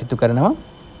වෙළඳපොලේ කටයුතු කරනවා.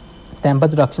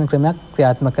 තැන්පතු රක්ෂණ ක්‍රමයක්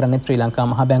ක්‍රියාත්මක කරන්නේ ශ්‍රී ලංකා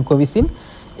මහ බැංකුව විසින්.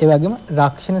 ඒ වගේම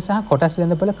රක්ෂණ සහ කොටස්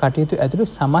වෙළඳපොළ කටයුතු ඇතුළු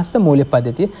සමස්ත මූල්‍ය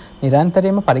පද්ධතිය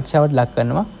නිරන්තරයෙන්ම පරීක්ෂාවට ලක්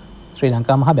කරනවා ශ්‍රී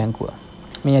ලංකා මහ බැංකුව.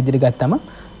 මේ ඉදිරියට ගත්තම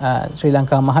ශ්‍රී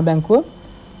ලංකා මහ බැංකුව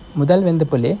මුදල්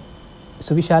වෙළඳපොලේ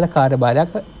සුවිශාල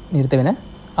කාර්යභාරයක් නිරත වෙන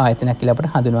ආයතනයක් කියලා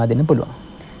අපට හඳුන්වා දෙන්න පුළුවන්.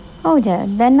 ඔව්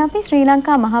දැන් අපි ශ්‍රී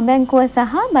ලංකා මහ බැංකුව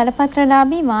සහ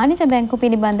බලපත්‍රලාභී වාණිජ බැංකුව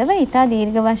පිළිබඳව ඉතා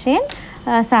දීර්ඝ වශයෙන්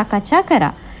සාකච්ඡා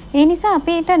කරා. ඒ නිසා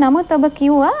අපිට නමුත් ඔබ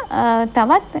කිව්වා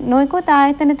තවත් නොයෙකුත්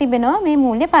ආයතන තිබෙනවා මේ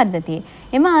මූල්‍ය පද්ධතියේ.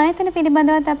 එම ආයතන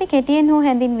පිළිබඳවත් අපි කෙටියෙන් හෝ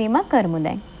හැඳින්වීමක් කරමු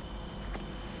දැන්.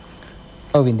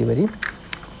 ඔව් වින්දිවරි.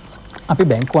 අපි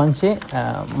බැංකු අංශයේ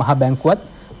මහා බැංකුවත්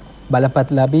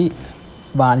බලපත්ලාභී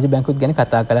වාණිජ බැංකුත් ගැන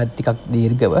කතා කළා ටිකක්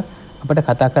දීර්ඝව. අපිට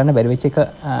කතා කරන්න බැරි වෙච්ච එක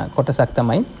කොටසක්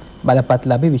තමයි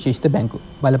බලපත්ලාභී විශේෂිත බැංකු.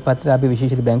 බලපත්ලාභී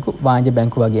විශේෂිත බැංකු වාණිජ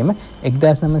බැංකු වගේම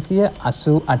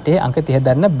 1988 අංක 30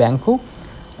 දරන බැංකු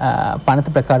පනත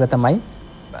ප්‍රකාර තමයි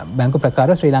බැංකු ප්‍රකාර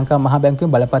ශ්‍රී ලංකා මහා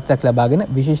බැංකුවෙන් බලපත්‍රයක් ලබාගෙන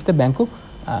විශේෂිත බැංකු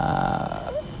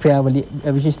ක්‍රියාවලිය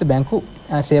විශේෂිත බැංකු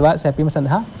සේවා සැපීම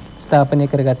සඳහා ස්ථාපනය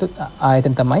කරගත්තු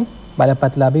ආයතන තමයි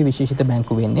බලපත්ලාභී විශේෂිත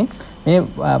බැංකු වෙන්නේ. මේ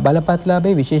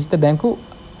බලපත්ලාභී විශේෂිත බැංකු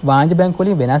වාණිජ බැංකු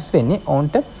වලින් වෙනස් වෙන්නේ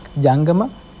ඔවුන්ට ජංගම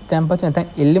තැන්පතු නැත්නම්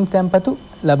එල්ලුම් තැන්පතු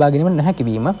ලබා ගැනීම නොහැකි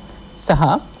වීම සහ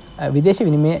විදේශ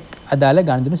විනිමය අදාළ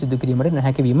ගනුදෙනු සිදු කිරීමට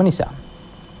නොහැකි වීම නිසා.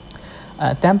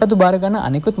 තැන්පතු බාර ගන්න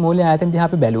අනෙකුත් මූල්‍ය ආයතන දිහා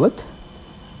අපි බැලුවොත්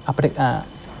අපිට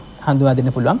හඳුනා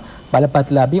දෙන්න පුළුවන්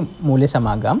බලපත්ලාභී මූල්‍ය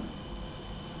සමාගම්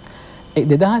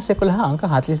 2011 අංක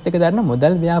 42 දරන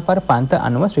මුදල් ව්‍යාපාර පන්ත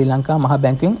අනුව ශ්‍රී ලංකා මහා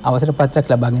බැංකුවෙන් අවසර පත්‍රයක්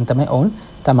ලබාගෙන තමයි ඔවුන්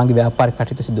තමන්ගේ ව්‍යාපාර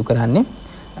කටයුතු සිදු කරන්නේ.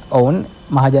 ඔවුන්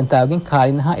මහජනතාවගෙන්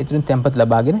කාලින හා ඉතුරු තැන්පතු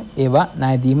ලබාගෙන ඒවා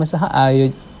ණය දීම සහ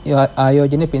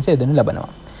ආයෝජනය පිණිස යොදනු ලබනවා.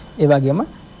 ඒ වගේම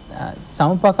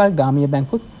සමපාකාර ග්‍රාමීය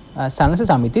බැංකුත් සනස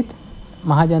සමිතිත්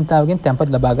මහජනතාවගෙන්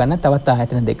තැන්පතු ලබා ගන්න තවත්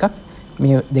ආයතන දෙකක්.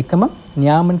 මේ දෙකම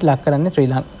නියාමනයට ලක් කරන්නේ ශ්‍රී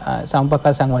ලංකා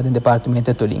සමපාකාර සංවර්ධන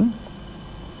දෙපාර්තමේන්තුව තුලින්.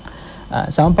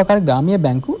 සමපාකාර ග්‍රාමීය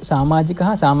බැංකු සමාජික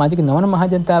හා සමාජික නොවන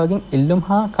මහජනතාවගෙන් ඉල්ලුම්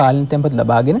හා කාලින තැන්පතු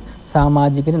ලබාගෙන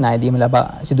සමාජිකයට ණය දීම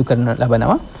සිදු කරන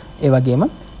ලබනවා. ඒ වගේම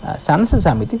සනස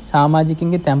සමිති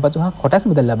සමාජිකින්ගේ තැන්පතු හා කොටස්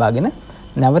මුදල් ලබාගෙන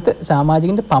නැවත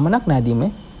සමාජිකින්ට පමණක් ණය දීමේ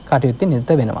කටයුත්තේ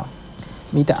නිරත වෙනවා.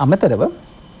 මීට අමතරව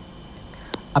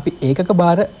අපි ඒකක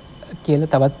බාර කියලා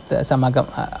තවත් සමාගම්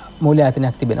මූල්‍ය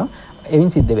ආයතනයක් තිබෙනවා. එවින්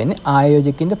සිද්ධ වෙන්නේ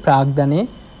ආයෝජකින්ට ප්‍රාග්ධනයේ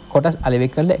කොටස් අලෙවි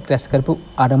කරලා රැස් කරපු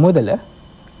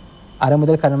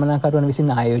අරමුදල් කර්මනාකරුවන් විසින්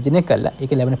ආයෝජනය කළා.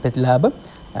 ඒක ලැබෙන ප්‍රතිලාභ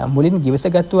මුලින්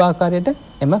ගිවිසගත්තු ආකාරයට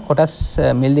එම කොටස්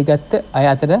මෙල්ලිගත් අය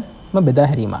අතරම බෙදා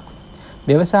හැරීමක්.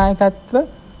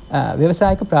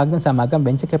 ව්‍යවසායික ප්‍රාග්ධන සමාගම්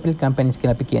වෙන්චර් කැපිටල් කම්පැනිස්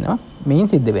කියලා අපි කියනවා. මේන්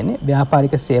සිද්ධ වෙන්නේ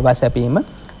ව්‍යාපාරික සේවා සැපීම,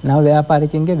 නව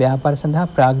ව්‍යාපාරිකයන්ගේ ව්‍යාපාර සඳහා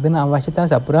ප්‍රාග්ධන අවශ්‍යතා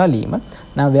සපුරාලීම,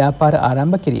 නව ව්‍යාපාර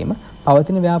ආරම්භ කිරීම,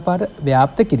 පවතින ව්‍යාපාර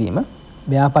ව්‍යාප්ත කිරීම,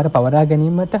 ව්‍යාපාර පවරා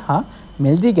ගැනීමට හා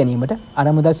මෙල්දී ගැනීමට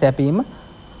අරමුදල්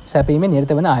සැපීමේ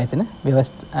නිරත වන ආයතන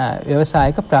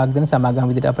ව්‍යවසායික ප්‍රාග්ධන සමාගම්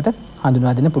විදිහට අපට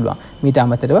හඳුන්වා දෙන්න පුළුවන්. මීට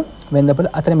අමතරව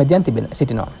වෙළඳපොළ අතරමැදියන්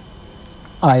සිටිනවා.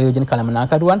 ආයෝජන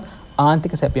කළමනාකරුවන්,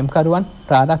 ආන්තික සැපයීම්කරුවන්,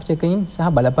 ප්‍රාරක්ෂකයින් සහ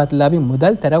බලපත්ලාභී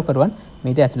මුදල් තැරවකරුවන්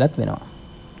මීට ඇතුළත් වෙනවා.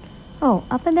 ඔව්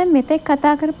අප දැන් මෙතෙක්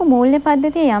කතා කරපු මූල්‍ය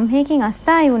පද්ධතිය යම් හේකින්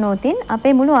අස්ථායි වුණොතින්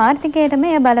අපේ මුළු ආර්ථිකයටම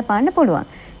එය බලපාන්න පුළුවන්.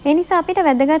 ඒ නිසා අපිට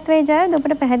වැදගත් වෙයි ජයද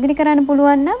ඔබට පැහැදිලි කරන්න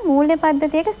පුළුවන් නම් මූල්‍ය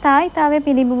පද්ධතියක ස්ථායීතාවය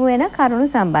පිළිබිඹු වෙන කරුණු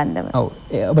සම්බන්ධව. ඔව්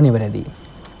ඔබ නිවැරදි.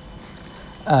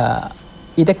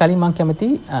 ඊට කලින් මම කැමති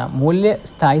මූල්‍ය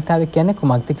ස්ථායීතාවය කියන්නේ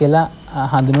කුමක්ද කියලා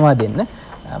හඳුන්වා දෙන්න.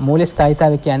 මූල්‍ය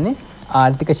ස්ථායීතාවය කියන්නේ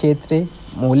ආර්ථික ක්ෂේත්‍රයේ,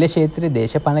 මූල්‍ය ක්ෂේත්‍රයේ,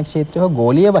 දේශපාලන ක්ෂේත්‍රයේ හෝ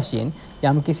ගෝලීය වශයෙන්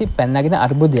යම්කිසි පැනනගෙන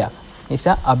අර්බුදයක්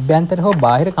නිසා අභ්‍යන්තර හෝ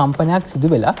බාහිර කම්පනයක් සිදු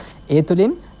වෙලා ඒ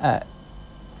තුළින්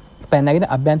පැනනගෙන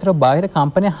අභ්‍යන්තර හෝ බාහිර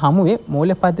කම්පනය හමුවේ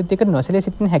මූල්‍ය පද්ධතියකට නොසැලී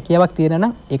සිටින හැකියාවක් තියෙනවා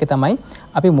නම් ඒක තමයි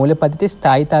අපි මූල්‍ය පද්ධතියේ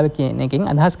ස්ථායීතාවය කියන එකෙන්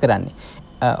අදහස් කරන්නේ.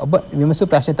 ඔබ විමසු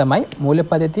ප්‍රශ්නේ තමයි මූල්‍ය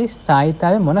පද්ධතියේ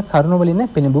ස්ථායීතාවය මොන කරුණු වලින්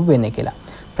පිළිබිඹු වෙන්නේ කියලා.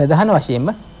 ප්‍රධාන වශයෙන්ම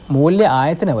මූල්‍ය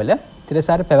ආයතනවල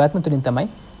තිරසාර පැවැත්ම තුලින් තමයි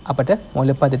අපට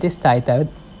මූල්‍ය පද්ධතියේ ස්ථායීතාවය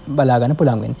බලා ගන්න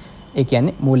පුළුවන් වෙන්නේ. ඒ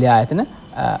කියන්නේ මූල්‍ය ආයතන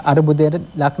අර්බුදයට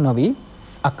ලක් නොවි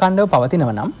අඛණ්ඩව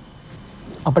පවතිනවා නම්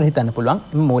අපිට හිතන්න පුළුවන්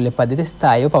මේ මූල්‍ය පද්ධතිය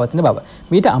ස්ථායීව පවතින බව.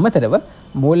 මීට අමතරව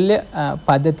මූල්‍ය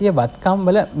පද්ධතිය වත්කම්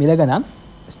වල මිල ගණන්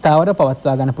ස්ථාවරව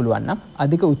පවත්වා ගන්න පුළුවන් නම්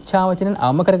අධික උච්චාවචනයන්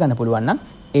අවම කර ගන්න පුළුවන් නම්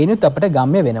ඒනුත් අපිට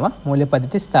ගම්ම්‍ය වෙනවා මූල්‍ය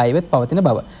පද්ධතිය ස්ථායීව පවතින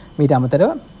බව. මීට අමතරව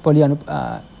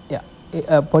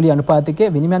පොලි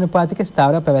අනුපාතිකයේ විනිමය අනුපාතිකයේ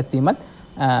ස්ථාවරව පැවැත්වීමත්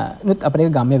නුත්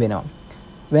අපිට ගම්ම්‍ය වෙනවා.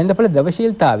 වෙළඳපොළ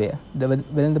ද්‍රවශීලතාවය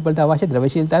වෙළඳපොළට අවශ්‍ය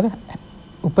ද්‍රවශීලතාවය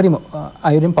උපරිම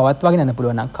අයුරින් පවත්වාගෙන යන්න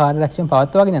පුළුවන් නම් කාර්යදක්ෂව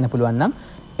පවත්වාගෙන යන්න පුළුවන් නම්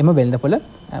එම වෙළඳපොළ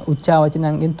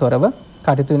උච්චාවචනයන්ගෙන් තොරව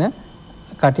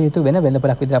කටයුතු වෙන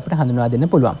වෙළඳපොළක් විදිහට අපිට හඳුන්වා දෙන්න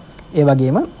පුළුවන්. ඒ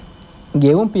වගේම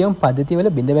ගෙවුම් පියුම් පද්ධතිවල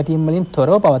බිඳ වැටීම් වලින්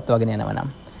තොරව පවත්වාගෙන යනවා නම්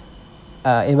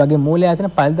ඒ වගේ මූල්‍ය ආයතන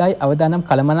පළදායි අවදානම්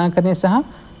කළමනාකරණය සහ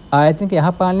ආයතනික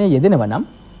යහපාලනයේ යෙදෙනවා නම්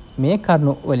මේ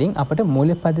කරුණු වලින් අපිට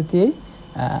මූල්‍ය පද්ධතියේ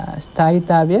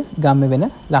ස්ථායීතාවය ගම්ම වෙන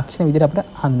ලක්ෂණ විදිහට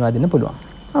අපිට හඳුන්වා දෙන්න පුළුවන්.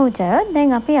 ඔව් ජයත්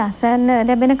දැන් අපි අසන්න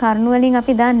ලැබෙන කරුණු වලින්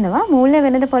අපි දන්නවා මූල්‍ය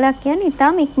වෙළඳ පොළක් කියන්නේ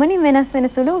ඊටාම ඉක්මනින් වෙනස් වෙන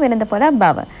සුළු වෙළඳ පොළක්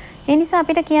බව. ඒ නිසා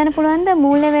අපිට කියන්න පුළුවන් ද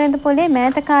මූල්‍ය වෙළඳ පොළේ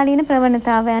මෑත කාලීන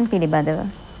ප්‍රවණතාවයන් පිළිබඳව.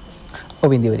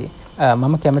 ඔව් ඉන්දිවරි.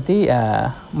 මම කැමති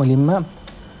මුලින්ම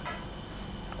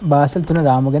බාසල් 3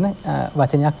 රාමුව ගැන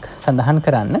වචනයක් සඳහන්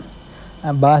කරන්න.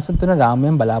 බාසල් 3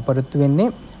 රාමුවෙන් බලාපොරොත්තු වෙන්නේ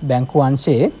බැංකු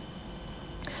අංශයේ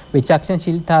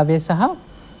විචක්ෂණශීලතාවය සහ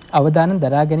අවදානම්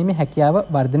දරා ගැනීමේ හැකියාව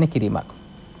වර්ධනය කිරීමක්.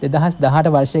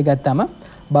 2018 වර්ෂයේ ගත්තම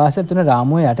බාසල් 3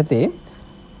 රාමුව යටතේ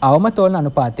අවම තෝලන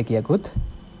අනුපාතයකුත්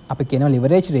අපි කියනවා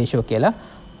ලිවරේජ් රේෂියෝ කියලා.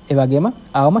 ඒ වගේම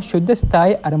අවම ශුද්ධ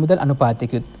ස්ථායි අරමුදල්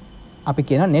අනුපාතයකුත් අපි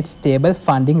කියනවා net stable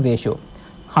funding ratio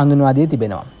හඳුන්වා දී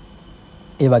තිබෙනවා.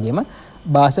 ඒ වගේම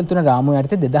බාසල් 3 රාමුව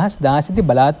යටතේ 2016 දී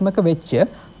බලාත්මක වෙච්ච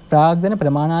ප්‍රාග්ධන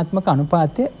ප්‍රමාණාත්මක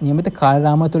අනුපාතය නියමිත කාල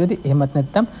රාමුව තුළදී එහෙමත්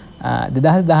නැත්නම්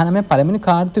 2019 පළවෙනි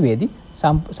කාර්තුවේදී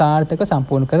සාර්ථක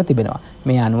සම්පූර්ණ කර තිබෙනවා.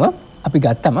 මේ අනුව අපි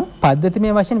ගත්තම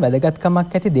පද්ධතිමය වශයෙන්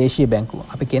වැදගත්කමක් ඇති දේශීය බැංකු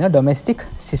අපි කියන domestic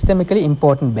systemically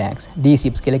important banks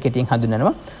DSIBs කියලා කෙටියෙන්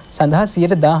හඳුන්වනවා. සඳහා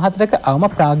 14%ක අවම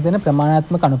ප්‍රාග්ධන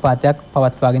ප්‍රමාණාත්මක අනුපාතයක්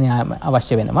පවත්වාගෙන යාම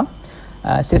අවශ්‍ය වෙනවා.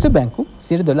 සෙසු බැංකු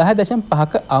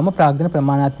 12.5ක අවම ප්‍රාග්ධන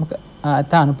ප්‍රමාණාත්මක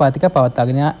අනුපාතික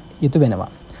පවත්වාගෙන යුතු වෙනවා.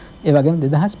 ඒ වගේම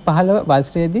 2015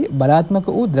 වර්ෂයේදී බලාත්මක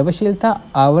වූ ද්‍රවශීලතා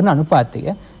ආවරණ අනුපාතය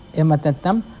එහෙමත්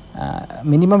නැත්නම්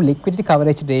minimum liquidity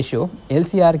coverage ratio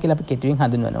LCR කියලා අපි කෙටියෙන්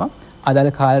හඳුන්වනවා. අදාළ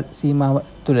කාල සීමාව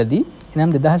තුළදී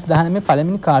එනම් 2019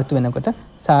 පළවෙනි කාර්තුව වෙනකොට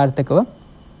සාර්ථකව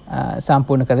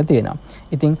සම්පූර්ණ කරලා තියෙනවා.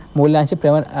 ඉතින් මූල්‍යාංශ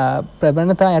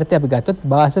ප්‍රවණතා යටතේ අපි ගත්තොත්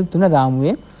බාසල් 3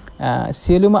 රාමුවේ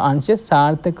සියලුම අංශ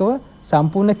සාර්ථකව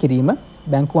සම්පූර්ණ කිරීම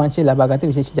බැංකු අංශයේ ලබාගත්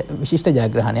විශිෂ්ට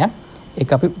ජයග්‍රහණයක්.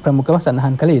 ඒක අපි ප්‍රමුඛව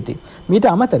සඳහන් කළ යුතුයි. මීට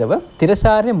අමතරව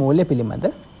තිරසාරය මූල්‍ය පිළිබඳ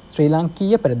ශ්‍රී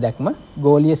ලාංකීය ප්‍රදැක්ම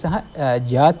ගෝලීය සහ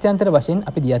ජාත්‍යන්තර වශයෙන්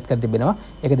අපි දියත් කර තිබෙනවා.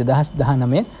 ඒක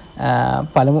 2019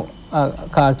 පළමු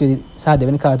කාර්තුවේ සහ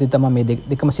දෙවෙනි කාර්තුවේ තමයි මේ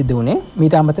දෙකම සිදු වුණේ.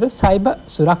 මීට අමතරව සයිබර්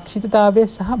සුරක්ෂිතතාවය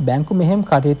සහ බැංකු මෙහෙයුම්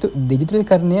කටයුතු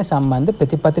ඩිජිටල්කරණය සම්බන්ධ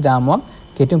ප්‍රතිපත්ති රාමුවක්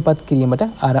කෙටුම්පත් කිරීමට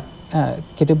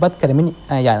කෙටුම්පත් කරමින්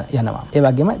යනවා. ඒ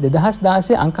වගේම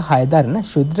 2016 අංක 6 දරන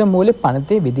ශුද්‍ර මූල්‍ය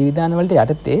පනතේ විධිවිධාන වලට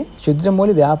යටතේ ශුද්‍ර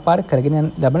මූල්‍ය ව්‍යාපාර කරගෙන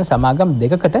ලබන සමාගම්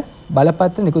දෙකකට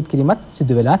බලපත්‍ර නිකුත් කිරීමත්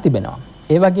සිදු වෙලා තිබෙනවා.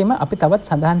 ඒ වගේම අපි තවත්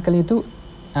සඳහන් කළ යුතු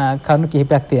කරුණු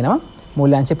කිහිපයක් තියෙනවා.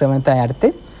 මූල්‍යාංශ ප්‍රවණතා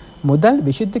යටතේ මුදල්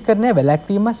විශුද්ධීකරණය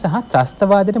වැළැක්වීම සහ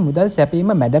ත්‍රස්තවාදයට මුදල්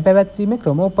සැපීම මැඩ පැවැත්වීමේ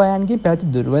ක්‍රමෝපායන්ගේ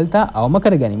පැවති දුර්වලතා අවම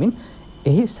කර ගැනීමෙන්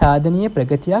එහි සාධනීය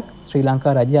ප්‍රගතියක් ශ්‍රී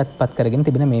ලංකා රජය අත්පත් කරගෙන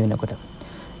තිබෙන මේ වෙනකොට.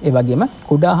 ඒ වගේම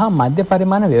කුඩා හා මධ්‍ය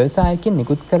පරිමාණ ව්‍යවසායකින්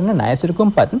නිකුත් කරන ණය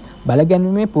සුරුකුම්පත්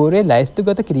බලගැන්වීමේ පූර්වයේ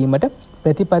ලයිස්තුගත කිරීමට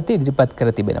ප්‍රතිපත්ති ඉදිරිපත් කර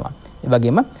තිබෙනවා. ඒ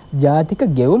වගේම ජාතික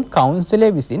ගෙවුම් කවුන්සිලය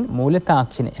විසින් මූල්‍ය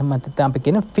තාක්ෂණය එහෙම නැත්නම් අපි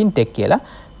කියන ෆින්ටෙක් කියලා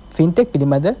ෆින්ටෙක්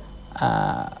පිළිබඳ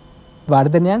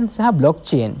වර්ධනයන් සහ බ්ලොක්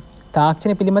චේන්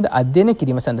තාක්ෂණ පිළිබඳ අධ්‍යයනය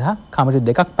කිරීම සඳහා කමිටු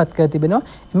දෙකක් පත් කර තිබෙනවා.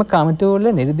 එම කමිටු වල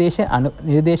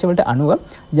නිර්දේශ වලට අනුව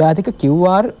ජාතික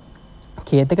QR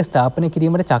කේතක ස්ථාපනය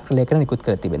කිරීමට චක්‍ර ලේඛන නිකුත්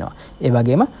කර තිබෙනවා. ඒ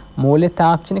වගේම මූල්‍ය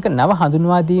තාක්ෂණික නව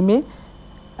හඳුන්වා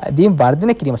දීම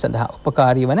වර්ධනය කිරීම සඳහා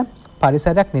උපකාරී වන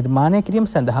පරිසරයක් නිර්මාණය කිරීම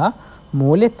සඳහා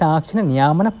මූල්‍ය තාක්ෂණ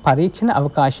නියාමන පරීක්ෂණ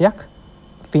අවකාශයක්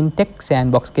ෆින්ටෙක්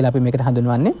සෑන්ඩ්බොක්ස් කියලා අපි මේකට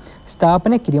හඳුන්වන්නේ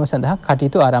ස්ථාපනය කිරීම සඳහා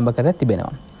කටයුතු ආරම්භ කර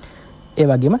තිබෙනවා. ඒ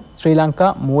වගේම ශ්‍රී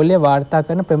ලංකා මූල්‍ය වාර්තා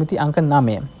කරන ප්‍රමිති අංක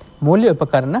 9 මූල්‍ය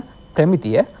උපකරණ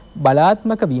ප්‍රමිතිය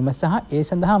බලාත්මක වීම සහ ඒ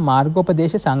සඳහා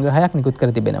මාර්ගෝපදේශ සංග්‍රහයක් නිකුත්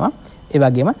කර තිබෙනවා. ඒ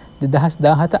වගේම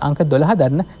 2017 අංක 12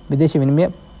 දරන විදේශ විනිමය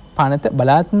පනත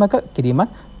බලාත්මක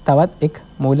කිරීමත් තවත් එක්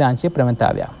මූල්‍ය අංශීය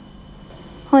ප්‍රවණතාවයක්.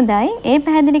 හොඳයි. ඒ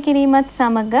පැහැදිලි කිරීමත්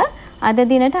සමග අද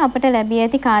දිනට අපට ලැබී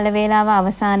ඇති කාල වේලාව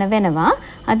අවසන් වෙනවා.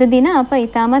 අද දින අප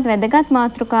ඊටමත් වැදගත්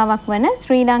මාතෘකාවක් වන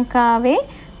ශ්‍රී ලංකාවේ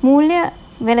මූල්‍ය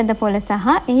වෙළඳපොළ සහ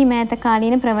එහි මෑත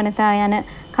කාලීන ප්‍රවණතා යන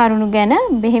කරුණු ගැන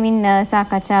බෙහෙවින්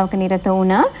සාකච්ඡාවක නිරත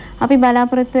වුණා. අපි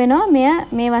බලාපොරොත්තු වෙනවා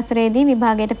මේ වසරේදී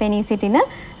විභාගයට පෙනී සිටින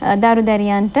දරු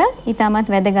දැරියන්ට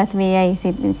ඊටමත් වැදගත් වේයයි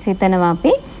සිතනවා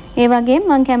අපි. ඒ වගේම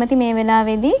මම කැමති මේ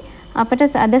වෙලාවේදී අපට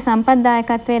අද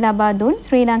සම්පත්දායකත්වයේ ලබා දුන්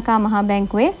ශ්‍රී ලංකා මහා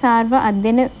බැංකුවේ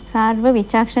සාර්ව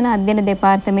විචක්ෂණ අධ්‍යයන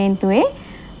දෙපාර්තමේන්තුවේ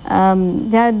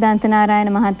ජයද්දන්ත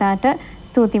නාරායන මහතාට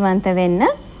ස්තුතිවන්ත වෙන්න.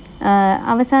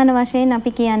 අවසාන වශයෙන්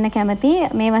අපි කියන්න කැමති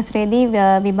මේ වසරේදී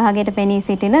විභාගයට පෙනී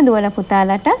සිටින දුවල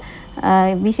පුතාලට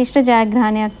විශිෂ්ට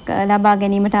ජයග්‍රහණයක් ලබා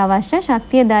ගැනීමට අවශ්‍ය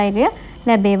ශක්තිය ධෛර්යය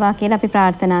ලැබේවා කියලා අපි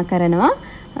ප්‍රාර්ථනා කරනවා.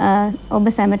 ඔබ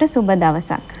සැමට සුබ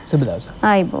දවසක්. සුබ දවසක්.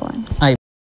 ආයුබෝවන්.